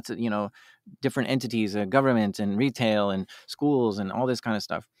lots of, different entities, government and retail and schools and all this kind of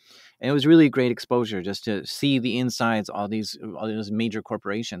stuff. And it was really great exposure just to see the insides, all these major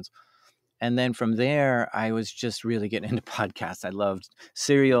corporations. And then from there, I was just really getting into podcasts. I loved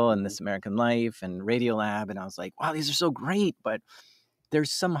Serial and This American Life and Radiolab. And I was like, wow, these are so great. But there's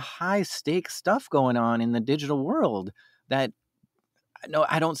some high stakes stuff going on in the digital world that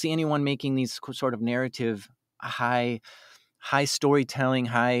I don't see anyone making these sort of narrative, high storytelling,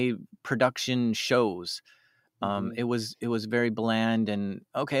 high production shows. It was very bland and,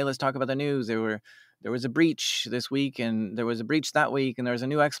 okay, let's talk about the news. There was a breach this week and there was a breach that week and there was a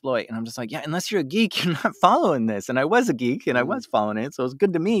new exploit. And I'm just like, yeah, unless you're a geek, you're not following this. And I was a geek and I was following it. So it was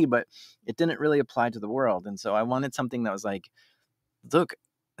good to me, but it didn't really apply to the world. And so I wanted something that was like, look,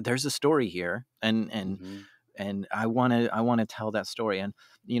 there's a story here. And I want to tell that story. And,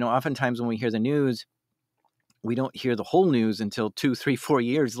 oftentimes when we hear the news, we don't hear the whole news until 2, 3, 4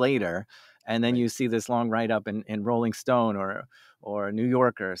 years later. And then you see this long write-up in Rolling Stone or New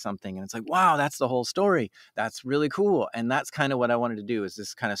Yorker or something. And it's like, wow, that's the whole story. That's really cool. And that's kind of what I wanted to do, is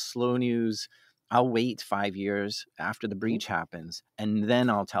this kind of slow news. I'll wait 5 years after the breach happens, and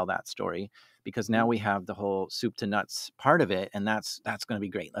then I'll tell that story, because now we have the whole soup to nuts part of it. And that's going to be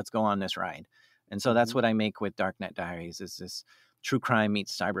great. Let's go on this ride. And so that's what I make with Darknet Diaries, is this true crime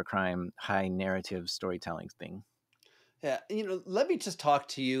meets cybercrime, high narrative storytelling thing. Yeah, let me just talk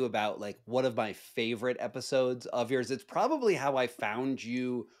to you about like one of my favorite episodes of yours. It's probably how I found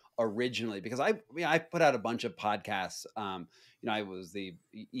you originally, because I put out a bunch of podcasts. I was the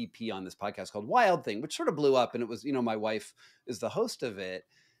EP on this podcast called Wild Thing, which sort of blew up, and it was, my wife is the host of it,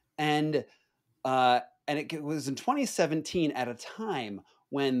 and it was in 2017 at a time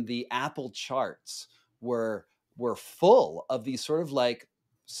when the Apple charts were full of these sort of like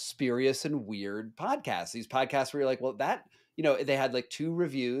spurious and weird podcasts. These podcasts where you're like, well, that, they had like 2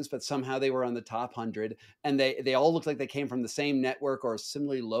 reviews, but somehow they were on the top 100, and they all looked like they came from the same network or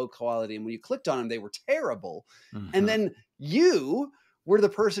similarly low quality. And when you clicked on them, they were terrible. And then you were the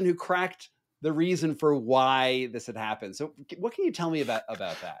person who cracked the reason for why this had happened. So what can you tell me about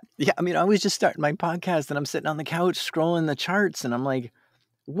that? Yeah. I was just starting my podcast and I'm sitting on the couch scrolling the charts and I'm like,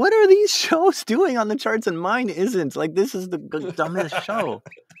 what are these shows doing on the charts? And mine isn't. Like, this is the dumbest show.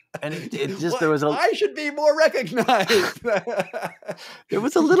 And it just, there was I should be more recognized. There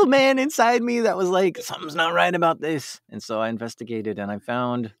was a little man inside me that was like, something's not right about this. And so I investigated and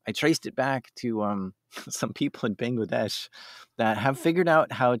I traced it back to some people in Bangladesh that have figured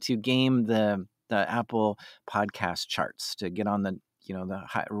out how to game the Apple podcast charts to get on the, the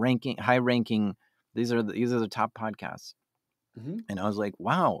high ranking. These are the top podcasts. Mhm. And I was like,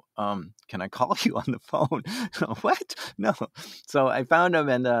 wow, can I call you on the phone? What? No. So I found them,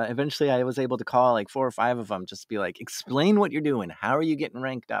 and eventually I was able to call like 4 or 5 of them, just to be like, explain what you're doing. How are you getting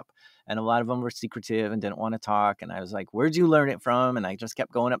ranked up? And a lot of them were secretive and didn't want to talk. And I was like, where'd you learn it from? And I just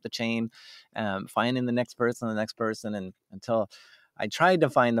kept going up the chain, finding the next person, and until I tried to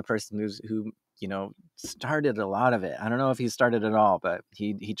find the person who started a lot of it. I don't know if he started it all, but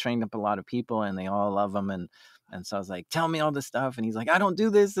he trained up a lot of people, and they all love him. And so I was like, tell me all this stuff. And he's like, I don't do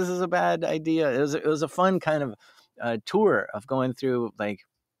this. This is a bad idea. It was a fun kind of tour of going through like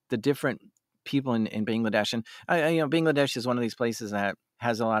the different people in Bangladesh. And Bangladesh is one of these places that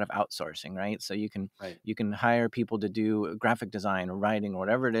has a lot of outsourcing, right? So you can hire people to do graphic design or writing or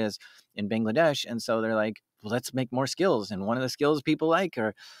whatever it is in Bangladesh. And so they're like, well, let's make more skills. And one of the skills people like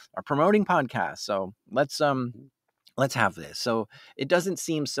are promoting podcasts. So let's have this. So it doesn't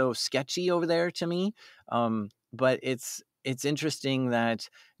seem so sketchy over there to me. But it's interesting that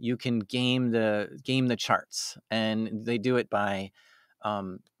you can game the charts, and they do it by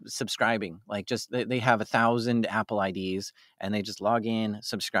subscribing. Like, just they have 1,000 Apple IDs, and they just log in,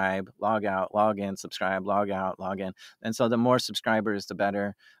 subscribe, log out, log in, subscribe, log out, log in. And so the more subscribers, the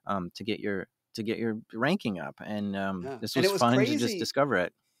better, to get your ranking up. And Yeah. this And was it was fun to crazy. just discover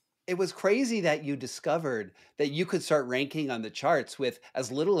it. It was crazy that you discovered that you could start ranking on the charts with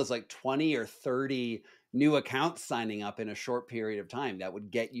as little as like 20 or 30 new accounts signing up in a short period of time. That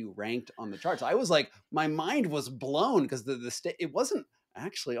would get you ranked on the charts. I was like, my mind was blown because it wasn't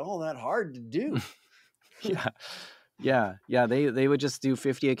actually all that hard to do. Yeah. They would just do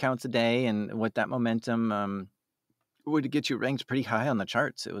 50 accounts a day, and with that momentum, would get you ranked pretty high on the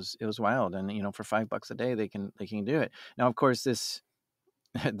charts. It was wild. And for $5 a day, they can do it. Now, of course, this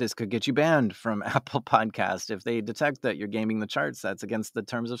could get you banned from Apple Podcast if they detect that you're gaming the charts. That's against the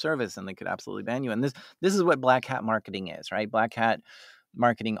terms of service, and they could absolutely ban you. And this is what black hat marketing is, right? Black hat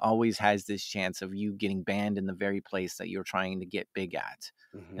marketing always has this chance of you getting banned in the very place that you're trying to get big at.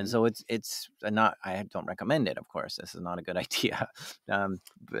 And so it's not. I don't recommend it. Of course, this is not a good idea.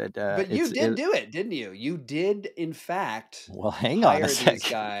 But you did do it, didn't you? You did, in fact, well, hang on hire a second. these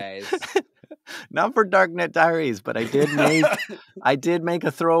guys. Not for Darknet Diaries, but I did make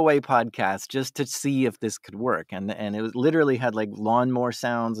a throwaway podcast just to see if this could work. And it literally had like lawnmower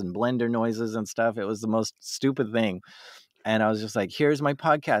sounds and blender noises and stuff. It was the most stupid thing. And I was just like, here's my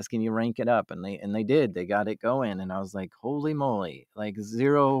podcast. Can you rank it up? And they did. They got it going. And I was like, holy moly, like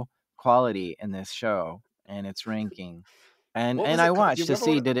zero quality in this show and its ranking. And What was I it called? watched to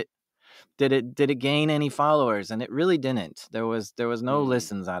see did it gain any followers? And it really didn't. There was no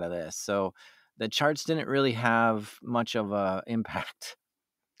listens out of this. So the charts didn't really have much of a impact.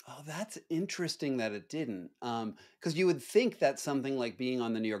 Oh, that's interesting that it didn't. Because you would think that something like being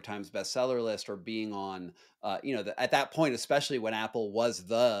on the New York Times bestseller list or being on, at that point, especially when Apple was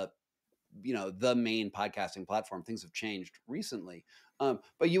the main podcasting platform, things have changed recently.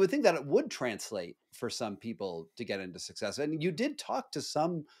 But you would think that it would translate for some people to get into success. And you did talk to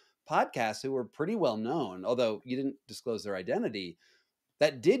some podcasts who were pretty well known, although you didn't disclose their identity,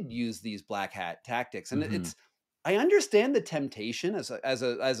 that did use these black hat tactics. And I understand the temptation as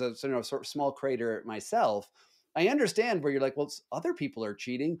a sort of small creator myself. I understand where you're like, well, other people are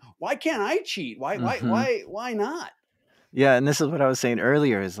cheating. Why can't I cheat? Why not? Yeah, and this is what I was saying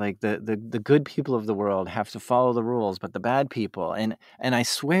earlier, is like the good people of the world have to follow the rules, but the bad people, and I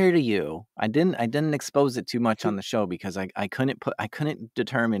swear to you, I didn't expose it too much on the show because I couldn't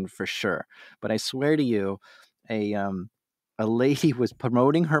determine for sure, but I swear to you, a lady was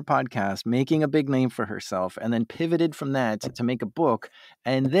promoting her podcast, making a big name for herself, and then pivoted from that to make a book,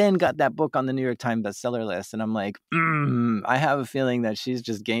 and then got that book on the New York Times bestseller list. And I'm like, I have a feeling that she's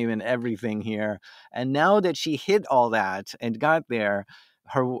just gaming everything here. And now that she hit all that and got there,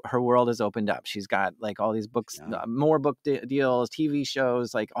 her world has opened up. She's got like all these books, more book deals, TV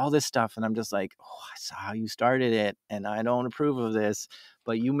shows, like all this stuff. And I'm just like, oh, I saw how you started it, and I don't approve of this,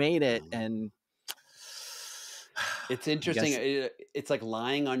 but you made it. And it's interesting. It's like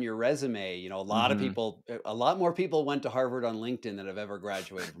lying on your resume. A lot of people, a lot more people went to Harvard on LinkedIn than have ever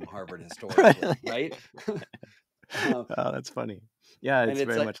graduated from Harvard historically, right? Oh, that's funny. Yeah, it's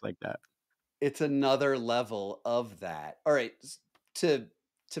very much like that. It's another level of that. All right, to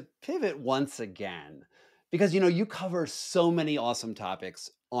pivot once again, because you cover so many awesome topics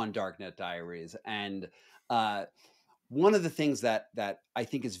on Darknet Diaries, and one of the things that I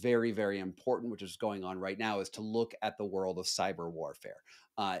think is very, very important, which is going on right now, is to look at the world of cyber warfare,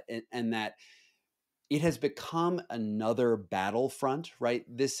 and that it has become another battlefront. Right?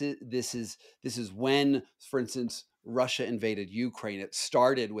 This is when, for instance, Russia invaded Ukraine, it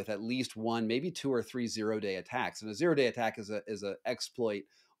started with at least one, maybe 2 or 3 zero-day attacks. And a zero-day attack is a exploit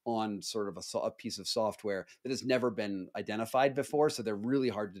on sort of a piece of software that has never been identified before. So they're really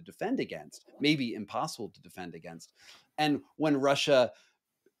hard to defend against, maybe impossible to defend against. And when Russia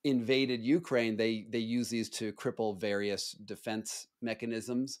invaded Ukraine, they use these to cripple various defense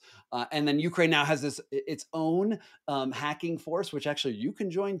mechanisms. And then Ukraine now has its own hacking force, which actually you can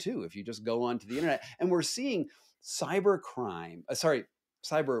join too if you just go onto the internet. And we're seeing cyber crime, cyber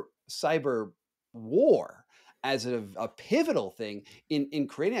war as a pivotal thing in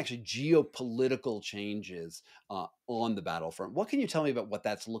creating actually geopolitical changes on the battlefront. What can you tell me about what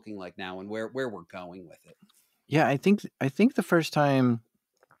that's looking like now and where we're going with it? Yeah, I think the first time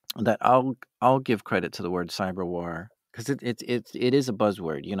that I'll give credit to the word cyber war, because it is a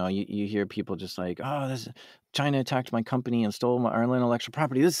buzzword. You know, you hear people just like, oh, this China attacked my company and stole our intellectual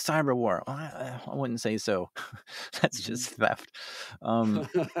property. This is cyber war. Oh, I wouldn't say so. That's just theft.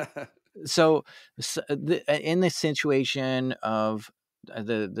 So in this situation of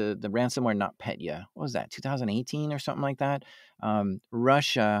the ransomware NotPetya, what was that, 2018 or something like that?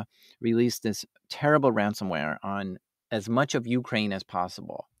 Russia released this terrible ransomware on as much of Ukraine as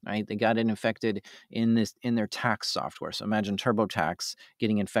possible. Right? They got it infected in their tax software. So imagine TurboTax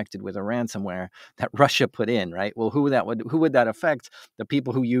getting infected with a ransomware that Russia put in, right? Well, who would that affect? The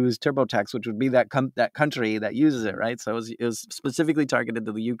people who use TurboTax, which would be that country that uses it, right? So it was specifically targeted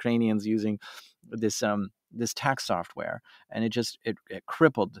to the Ukrainians using this tax software, and it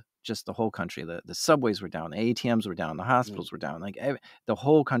crippled just the whole country. The subways were down, the ATMs were down, the hospitals were down. Like the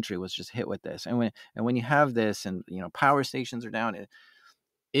whole country was just hit with this. And when you have this, and power stations are down,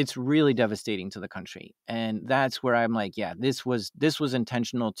 it's really devastating to the country. And that's where I'm like, yeah, this was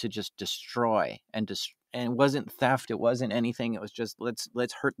intentional to just destroy and it wasn't theft. It wasn't anything. It was just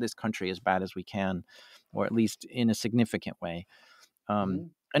let's hurt this country as bad as we can, or at least in a significant way.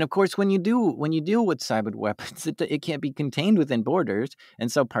 And of course, when you deal with cyber weapons, it can't be contained within borders. And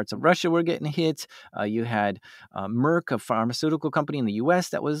so parts of Russia were getting hit. You had Merck, a pharmaceutical company in the U.S.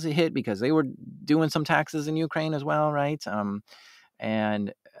 that was hit because they were doing some taxes in Ukraine as well, right?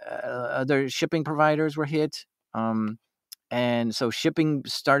 And other shipping providers were hit. And so shipping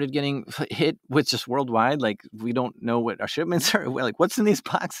started getting hit with just worldwide. Like, we don't know what our shipments are. We're like, what's in these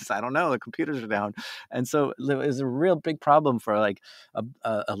boxes? I don't know. The computers are down. And so it was a real big problem for like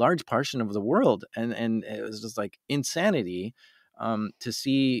a large portion of the world. And it was just like insanity to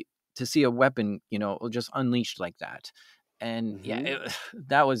see a weapon, just unleashed like that. And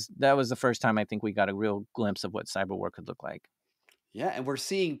that was the first time I think we got a real glimpse of what cyber war could look like. Yeah, and we're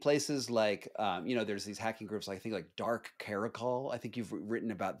seeing places like, there's these hacking groups, I think, like Dark Caracol. I think you've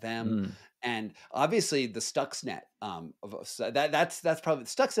written about them, and obviously the Stuxnet. That's probably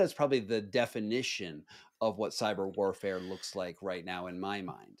Stuxnet is probably the definition of what cyber warfare looks like right now in my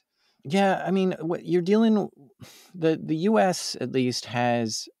mind. Yeah, I mean, what you're dealing, the U.S. at least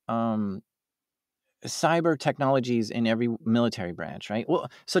has cyber technologies in every military branch, right?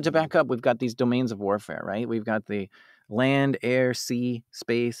 Well, so to back up, we've got these domains of warfare, right? We've got the land, air, sea,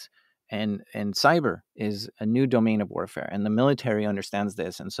 space, and cyber is a new domain of warfare, and the military understands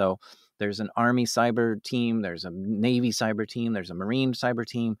this. And so there's an Army cyber team, there's a Navy cyber team, there's a Marine cyber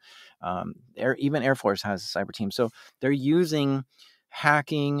team, even Air Force has a cyber team. So they're using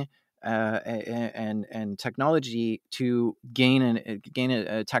hacking and technology to gain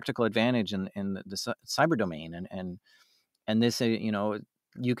a tactical advantage in the cyber domain, and this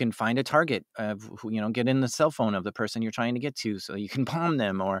you can find a target get in the cell phone of the person you're trying to get to, so you can bomb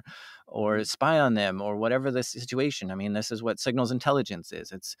them or spy on them or whatever the situation. I mean, this is what signals intelligence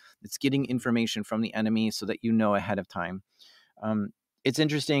is. It's getting information from the enemy so that ahead of time. It's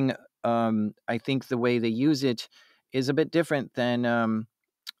interesting. I think the way they use it is a bit different than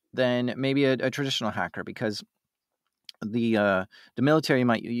maybe a traditional hacker, because the military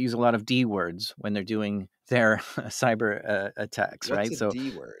might use a lot of D words when they're doing their cyber attacks. What's right? A so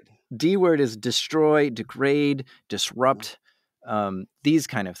D word? D word is destroy, degrade, disrupt, these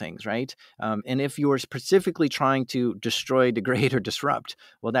kind of things, right? And if you're specifically trying to destroy, degrade, or disrupt,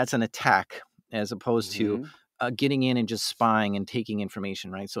 well, that's an attack as opposed to getting in and just spying and taking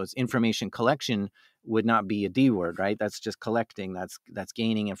information, right? So it's information collection would not be a D word, right? That's just collecting. That's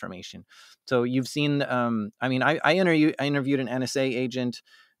gaining information. So you've seen. I interviewed an NSA agent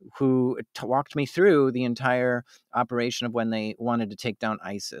who walked me through the entire operation of when they wanted to take down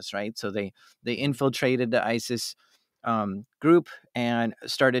ISIS, right? So they infiltrated the ISIS group and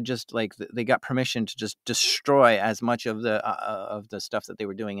started just like they got permission to just destroy as much of the stuff that they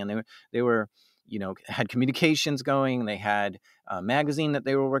were doing, and they were had communications going. They had a magazine that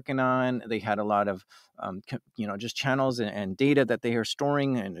they were working on. They had a lot of, just channels and data that they are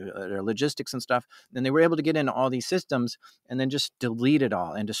storing and their logistics and stuff. And they were able to get into all these systems and then just delete it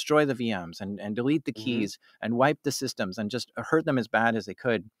all and destroy the VMs and delete the keys and wipe the systems and just hurt them as bad as they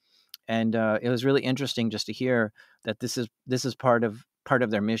could. And it was really interesting just to hear that this is part of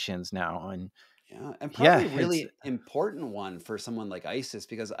their missions now. And and probably a really important one for someone like ISIS,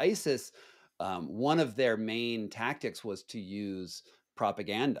 because ISIS, one of their main tactics was to use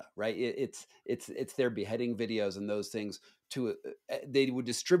propaganda, right? It's their beheading videos and those things they would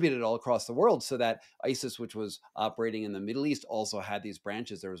distribute it all across the world, so that ISIS, which was operating in the Middle East, also had these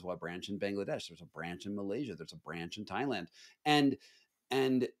branches. There was a branch in Bangladesh, there's a branch in Malaysia, there's a branch in Thailand, and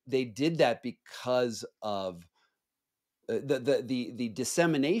they did that because of the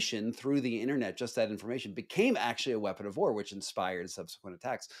dissemination through the internet. Just that information became actually a weapon of war, which inspired subsequent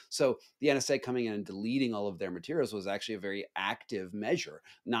attacks. So the NSA coming in and deleting all of their materials was actually a very active measure,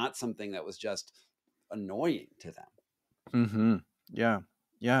 not something that was just annoying to them. Yeah.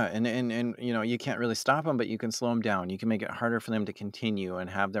 And you can't really stop them, but you can slow them down. You can make it harder for them to continue and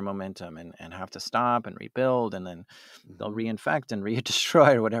have their momentum and have to stop and rebuild, and then they'll reinfect and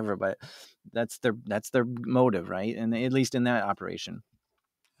re-destroy or whatever. But that's their motive, right? And at least in that operation.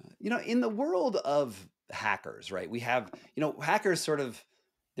 In the world of hackers, right, we have, hackers sort of,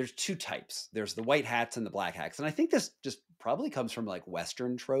 there's two types. There's the white hats and the black hats. And I think this just probably comes from like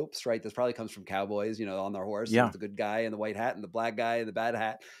Western tropes, right? This probably comes from cowboys, on their horse. Yeah. There's the good guy in the white hat and the black guy in the bad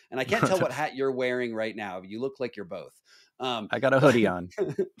hat. And I can't tell what hat you're wearing right now. You look like you're both. I got a hoodie on.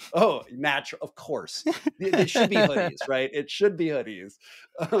 Oh, natural. Of course. It should be hoodies, right? It should be hoodies.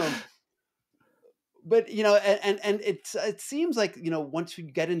 But, and it seems like, once you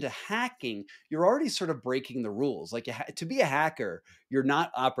get into hacking, you're already sort of breaking the rules. Like to be a hacker, you're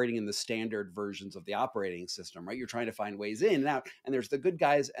not operating in the standard versions of the operating system, right? You're trying to find ways in and out, and there's the good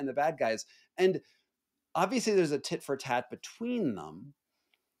guys and the bad guys. And obviously there's a tit for tat between them.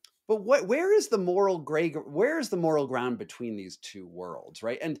 But where is the moral ground between these two worlds,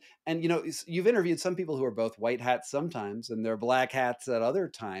 right? And you've interviewed some people who are both white hats sometimes and they're black hats at other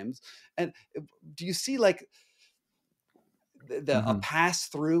times. And do you see like a pass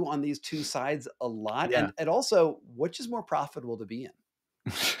through on these two sides a lot? Yeah. And also, which is more profitable to be in?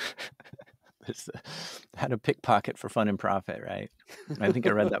 How to pickpocket for fun and profit, right? I think I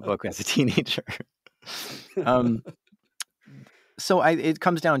read that book as a teenager. So it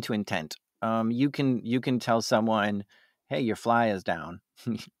comes down to intent. You can tell someone, hey, your fly is down.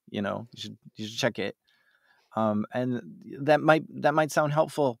 You should check it. And that might sound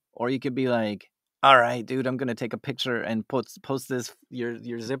helpful. Or you could be like, all right, dude, I'm gonna take a picture and post this your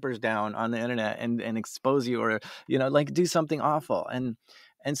zippers down on the internet and expose you, or like do something awful. And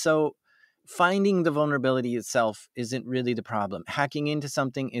so finding the vulnerability itself isn't really the problem. Hacking into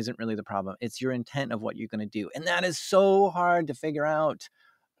something isn't really the problem. It's your intent of what you're going to do. And that is so hard to figure out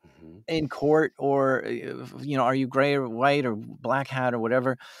in court, or, are you gray or white or black hat or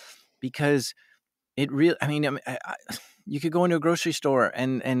whatever? Because it really, you could go into a grocery store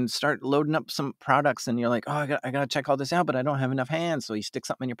and start loading up some products and you're like, oh, I got to check all this out, but I don't have enough hands. So you stick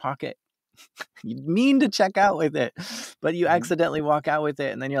something in your pocket. You mean to check out with it, but you accidentally walk out with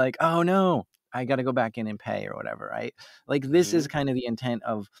it, and then you're like, oh no, I got to go back in and pay or whatever, right? Like this is kind of the intent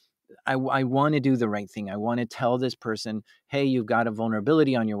of, I want to do the right thing. I want to tell this person, hey, you've got a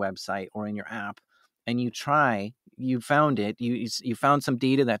vulnerability on your website or in your app, and you found it, you found some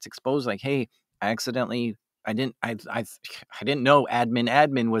data that's exposed, like, hey, I didn't know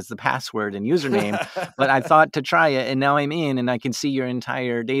admin was the password and username, but I thought to try it, and now I'm in and I can see your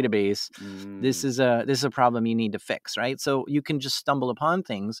entire database. This is a problem you need to fix, right? So you can just stumble upon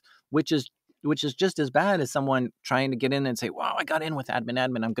things, which is just as bad as someone trying to get in and say, wow, I got in with admin,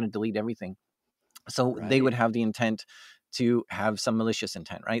 I'm going to delete everything. So they would have the intent to have some malicious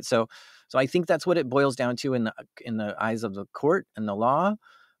intent, right? So I think that's what it boils down to in the eyes of the court and the law.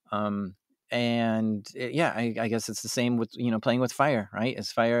 And I guess it's the same with, playing with fire, right?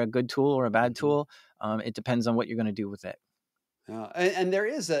 Is fire a good tool or a bad tool? It depends on what you're going to do with it. And there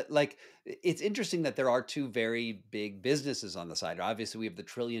is it's interesting that there are two very big businesses on the side. Obviously, we have the $1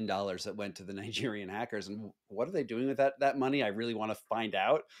 trillion that went to the Nigerian hackers. And what are they doing with that money? I really want to find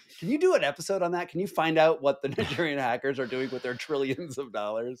out. Can you do an episode on that? Can you find out what the Nigerian hackers are doing with their trillions of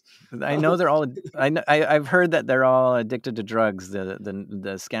dollars? I know they're all, I've heard that they're all addicted to drugs,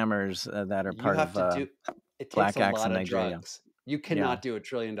 the scammers that are part of Black Axe in Nigeria. Drugs. You cannot do $1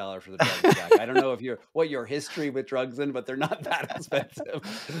 trillion for the drugs, Jack. I don't know what your history with drugs in, but they're not that expensive.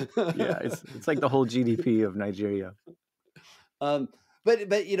 It's like the whole GDP of Nigeria. But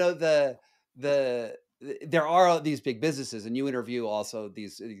there are these big businesses, and you interview also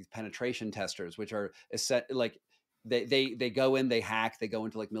these penetration testers, which are like they go in, they hack, they go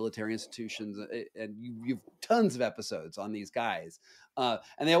into like military institutions, and you've tons of episodes on these guys, and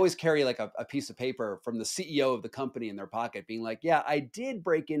they always carry like a piece of paper from the CEO of the company in their pocket, being like, "Yeah, I did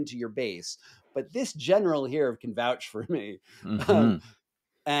break into your base, but this general here can vouch for me." Mm-hmm.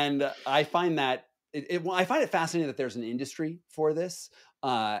 And I find that I find it fascinating that there's an industry for this,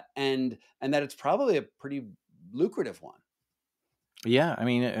 and that it's probably a pretty lucrative one. Yeah, I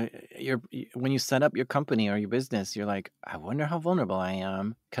mean, when you set up your company or your business, you're like, I wonder how vulnerable I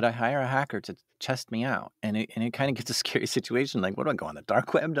am. Could I hire a hacker to test me out? And it kind of gets a scary situation. Like, what do I go on the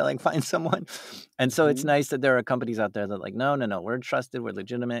dark web to like find someone? And so it's nice that there are companies out there that like, no, we're trusted, we're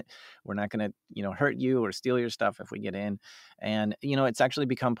legitimate, we're not going to hurt you or steal your stuff if we get in. And it's actually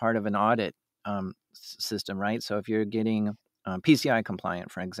become part of an audit system, right? So if you're getting PCI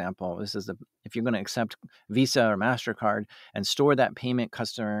compliant, for example, if you're going to accept Visa or MasterCard and store that payment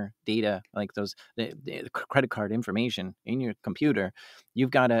customer data, like the credit card information in your computer,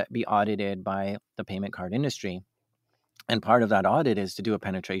 you've got to be audited by the payment card industry. And part of that audit is to do a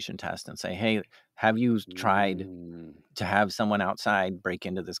penetration test and say, hey, have you tried to have someone outside break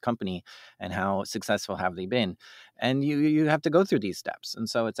into this company, and how successful have they been? And you have to go through these steps. And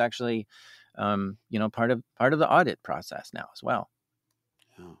so it's actually part of the audit process now as well.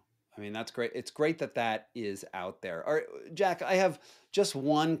 Oh, I mean, that's great. It's great that is out there. All right, Jack, I have just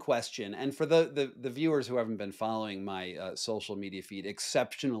one question. And for the viewers who haven't been following my social media feed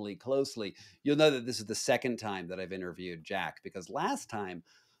exceptionally closely, you'll know that this is the second time that I've interviewed Jack, because last time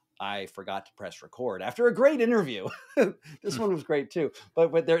I forgot to press record after a great interview. This one was great too.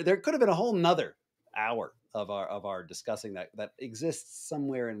 But there could have been a whole nother hour of our discussing that exists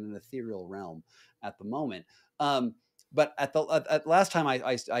somewhere in an ethereal realm at the moment. But at last time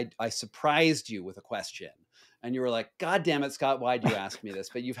I surprised you with a question, and you were like, "God damn it, Scott, why'd you ask me this?"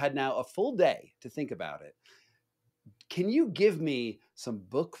 But you've had now a full day to think about it. Can you give me some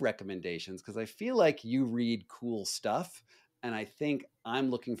book recommendations? Because I feel like you read cool stuff, and I think I'm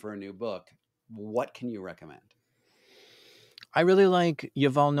looking for a new book. What can you recommend? I really like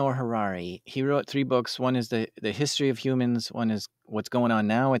Yuval Noah Harari. He wrote 3 books. One is the history of humans. One is what's going on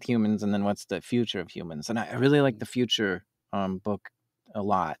now with humans, and then what's the future of humans. And I really like the future book a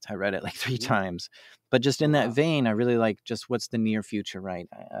lot. I read it like 3 times. But just in that vein, I really like just what's the near future, right?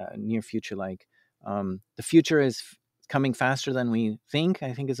 Near future, like the future is coming faster than we think,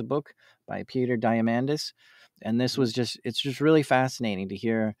 I think is a book by Peter Diamandis. And this was it's just really fascinating to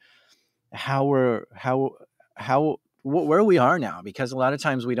hear where we are now, because a lot of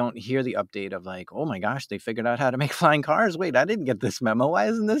times we don't hear the update of like, oh my gosh, they figured out how to make flying cars. Wait, I didn't get this memo. Why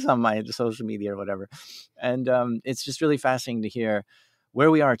isn't this on my social media or whatever? And it's just really fascinating to hear where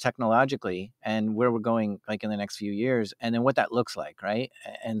we are technologically and where we're going like in the next few years, and then what that looks like, right?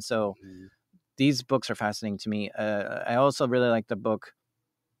 And so these books are fascinating to me. I also really like the book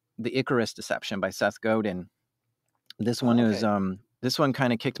The Icarus Deception by Seth Godin. This one is this one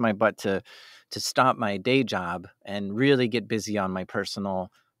kind of kicked my butt to stop my day job and really get busy on my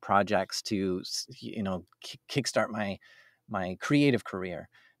personal projects to kickstart my creative career.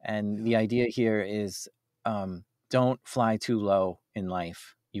 And the idea here is don't fly too low in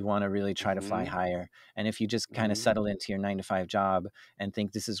life. You want to really try to fly higher. And if you just kind of settle into your 9-to-5 job and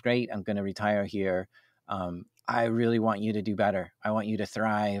think this is great, I'm going to retire here, I really want you to do better. I want you to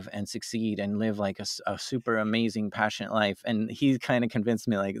thrive and succeed and live like a super amazing, passionate life. And he kind of convinced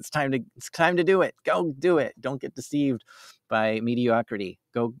me, like, it's time to do it. Go do it. Don't get deceived by mediocrity.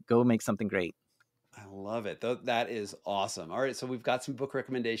 Go make something great. I love it. That is awesome. All right, so we've got some book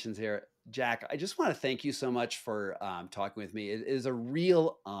recommendations here. Jack, I just want to thank you so much for talking with me. It is a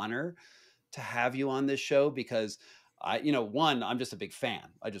real honor to have you on this show, because I'm just a big fan.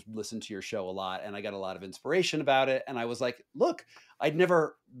 I just listen to your show a lot, and I got a lot of inspiration about it. And I was like, look, I'd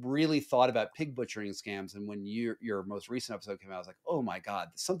never really thought about pig butchering scams. And when your most recent episode came out, I was like, oh my God,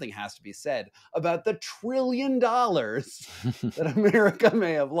 something has to be said about the $1 trillion that America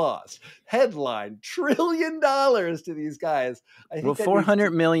may have lost. Headline, $1 trillion to these guys. I think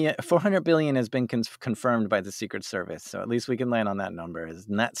 400 billion has been confirmed by the Secret Service. So at least we can land on that number.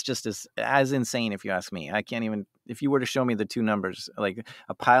 And that's just as insane, if you ask me. I can't even, if you were to show me the 2 numbers, like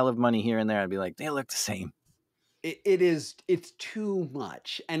a pile of money here and there, I'd be like, they look the same. It's too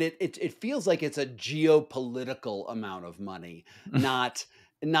much. And it feels like it's a geopolitical amount of money, not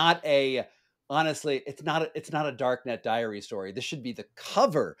a, honestly, it's not a Darknet Diary story. This should be the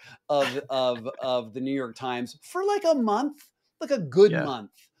cover of the New York Times for like a month, like a good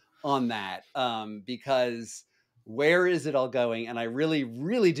month on that. Because Where is it all going? And I really,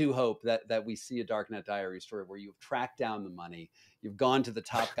 really do hope that we see a Darknet Diaries story where you've tracked down the money, you've gone to the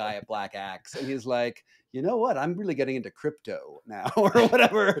top guy at Black Axe, and he's like, you know what? I'm really getting into crypto now, or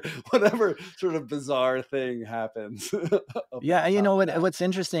whatever sort of bizarre thing happens. Yeah, you know what's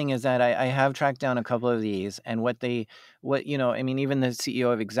interesting is that I have tracked down a couple of these, and I mean, even the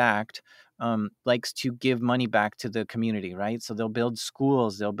CEO of Exact likes to give money back to the community, right? So they'll build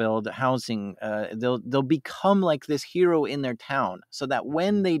schools, they'll build housing, they'll become like this hero in their town, so that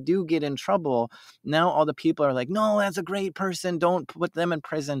when they do get in trouble, now all the people are like, no, that's a great person, don't put them in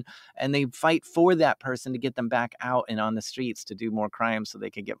prison, and they fight for that person to get them back out and on the streets to do more crime so they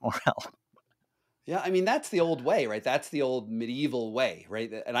can get more help. Yeah, I mean, that's the old way, right? That's the old medieval way,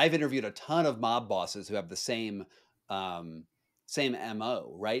 right? And I've interviewed a ton of mob bosses who have the same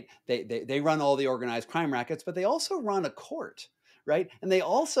MO, right? They run all the organized crime rackets, but they also run a court, right? And they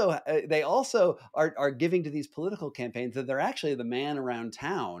also are giving to these political campaigns that they're actually the man around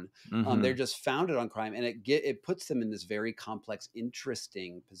town. Mm-hmm. They're just founded on crime, and it puts them in this very complex,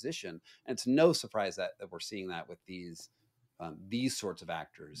 interesting position. And it's no surprise that we're seeing that with these sorts of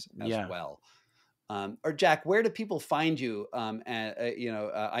actors as well. Or Jack, where do people find you?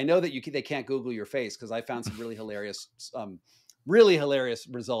 I know that they can't Google your face, because I found some really hilarious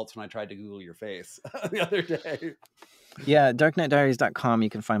results when I tried to Google your face the other day. Yeah, darknetdiaries.com. You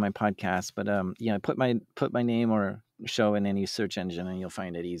can find my podcast, but put my name or show in any search engine, and you'll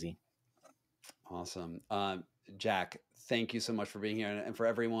find it easy. Awesome, Jack. Thank you so much for being here, and for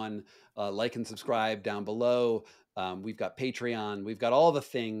everyone, like and subscribe down below. We've got Patreon. We've got all the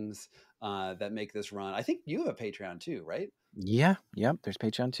things that make this run. I think you have a Patreon too, right? Yeah. Yep. There's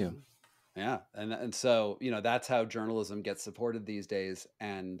Patreon too. Yeah. And so, that's how journalism gets supported these days.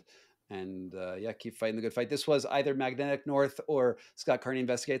 And keep fighting the good fight. This was either Magnetic North or Scott Carney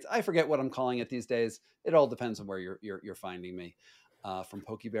Investigates. I forget what I'm calling it these days. It all depends on where you're finding me. From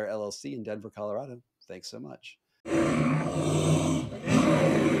PokeyBear LLC in Denver, Colorado. Thanks so much.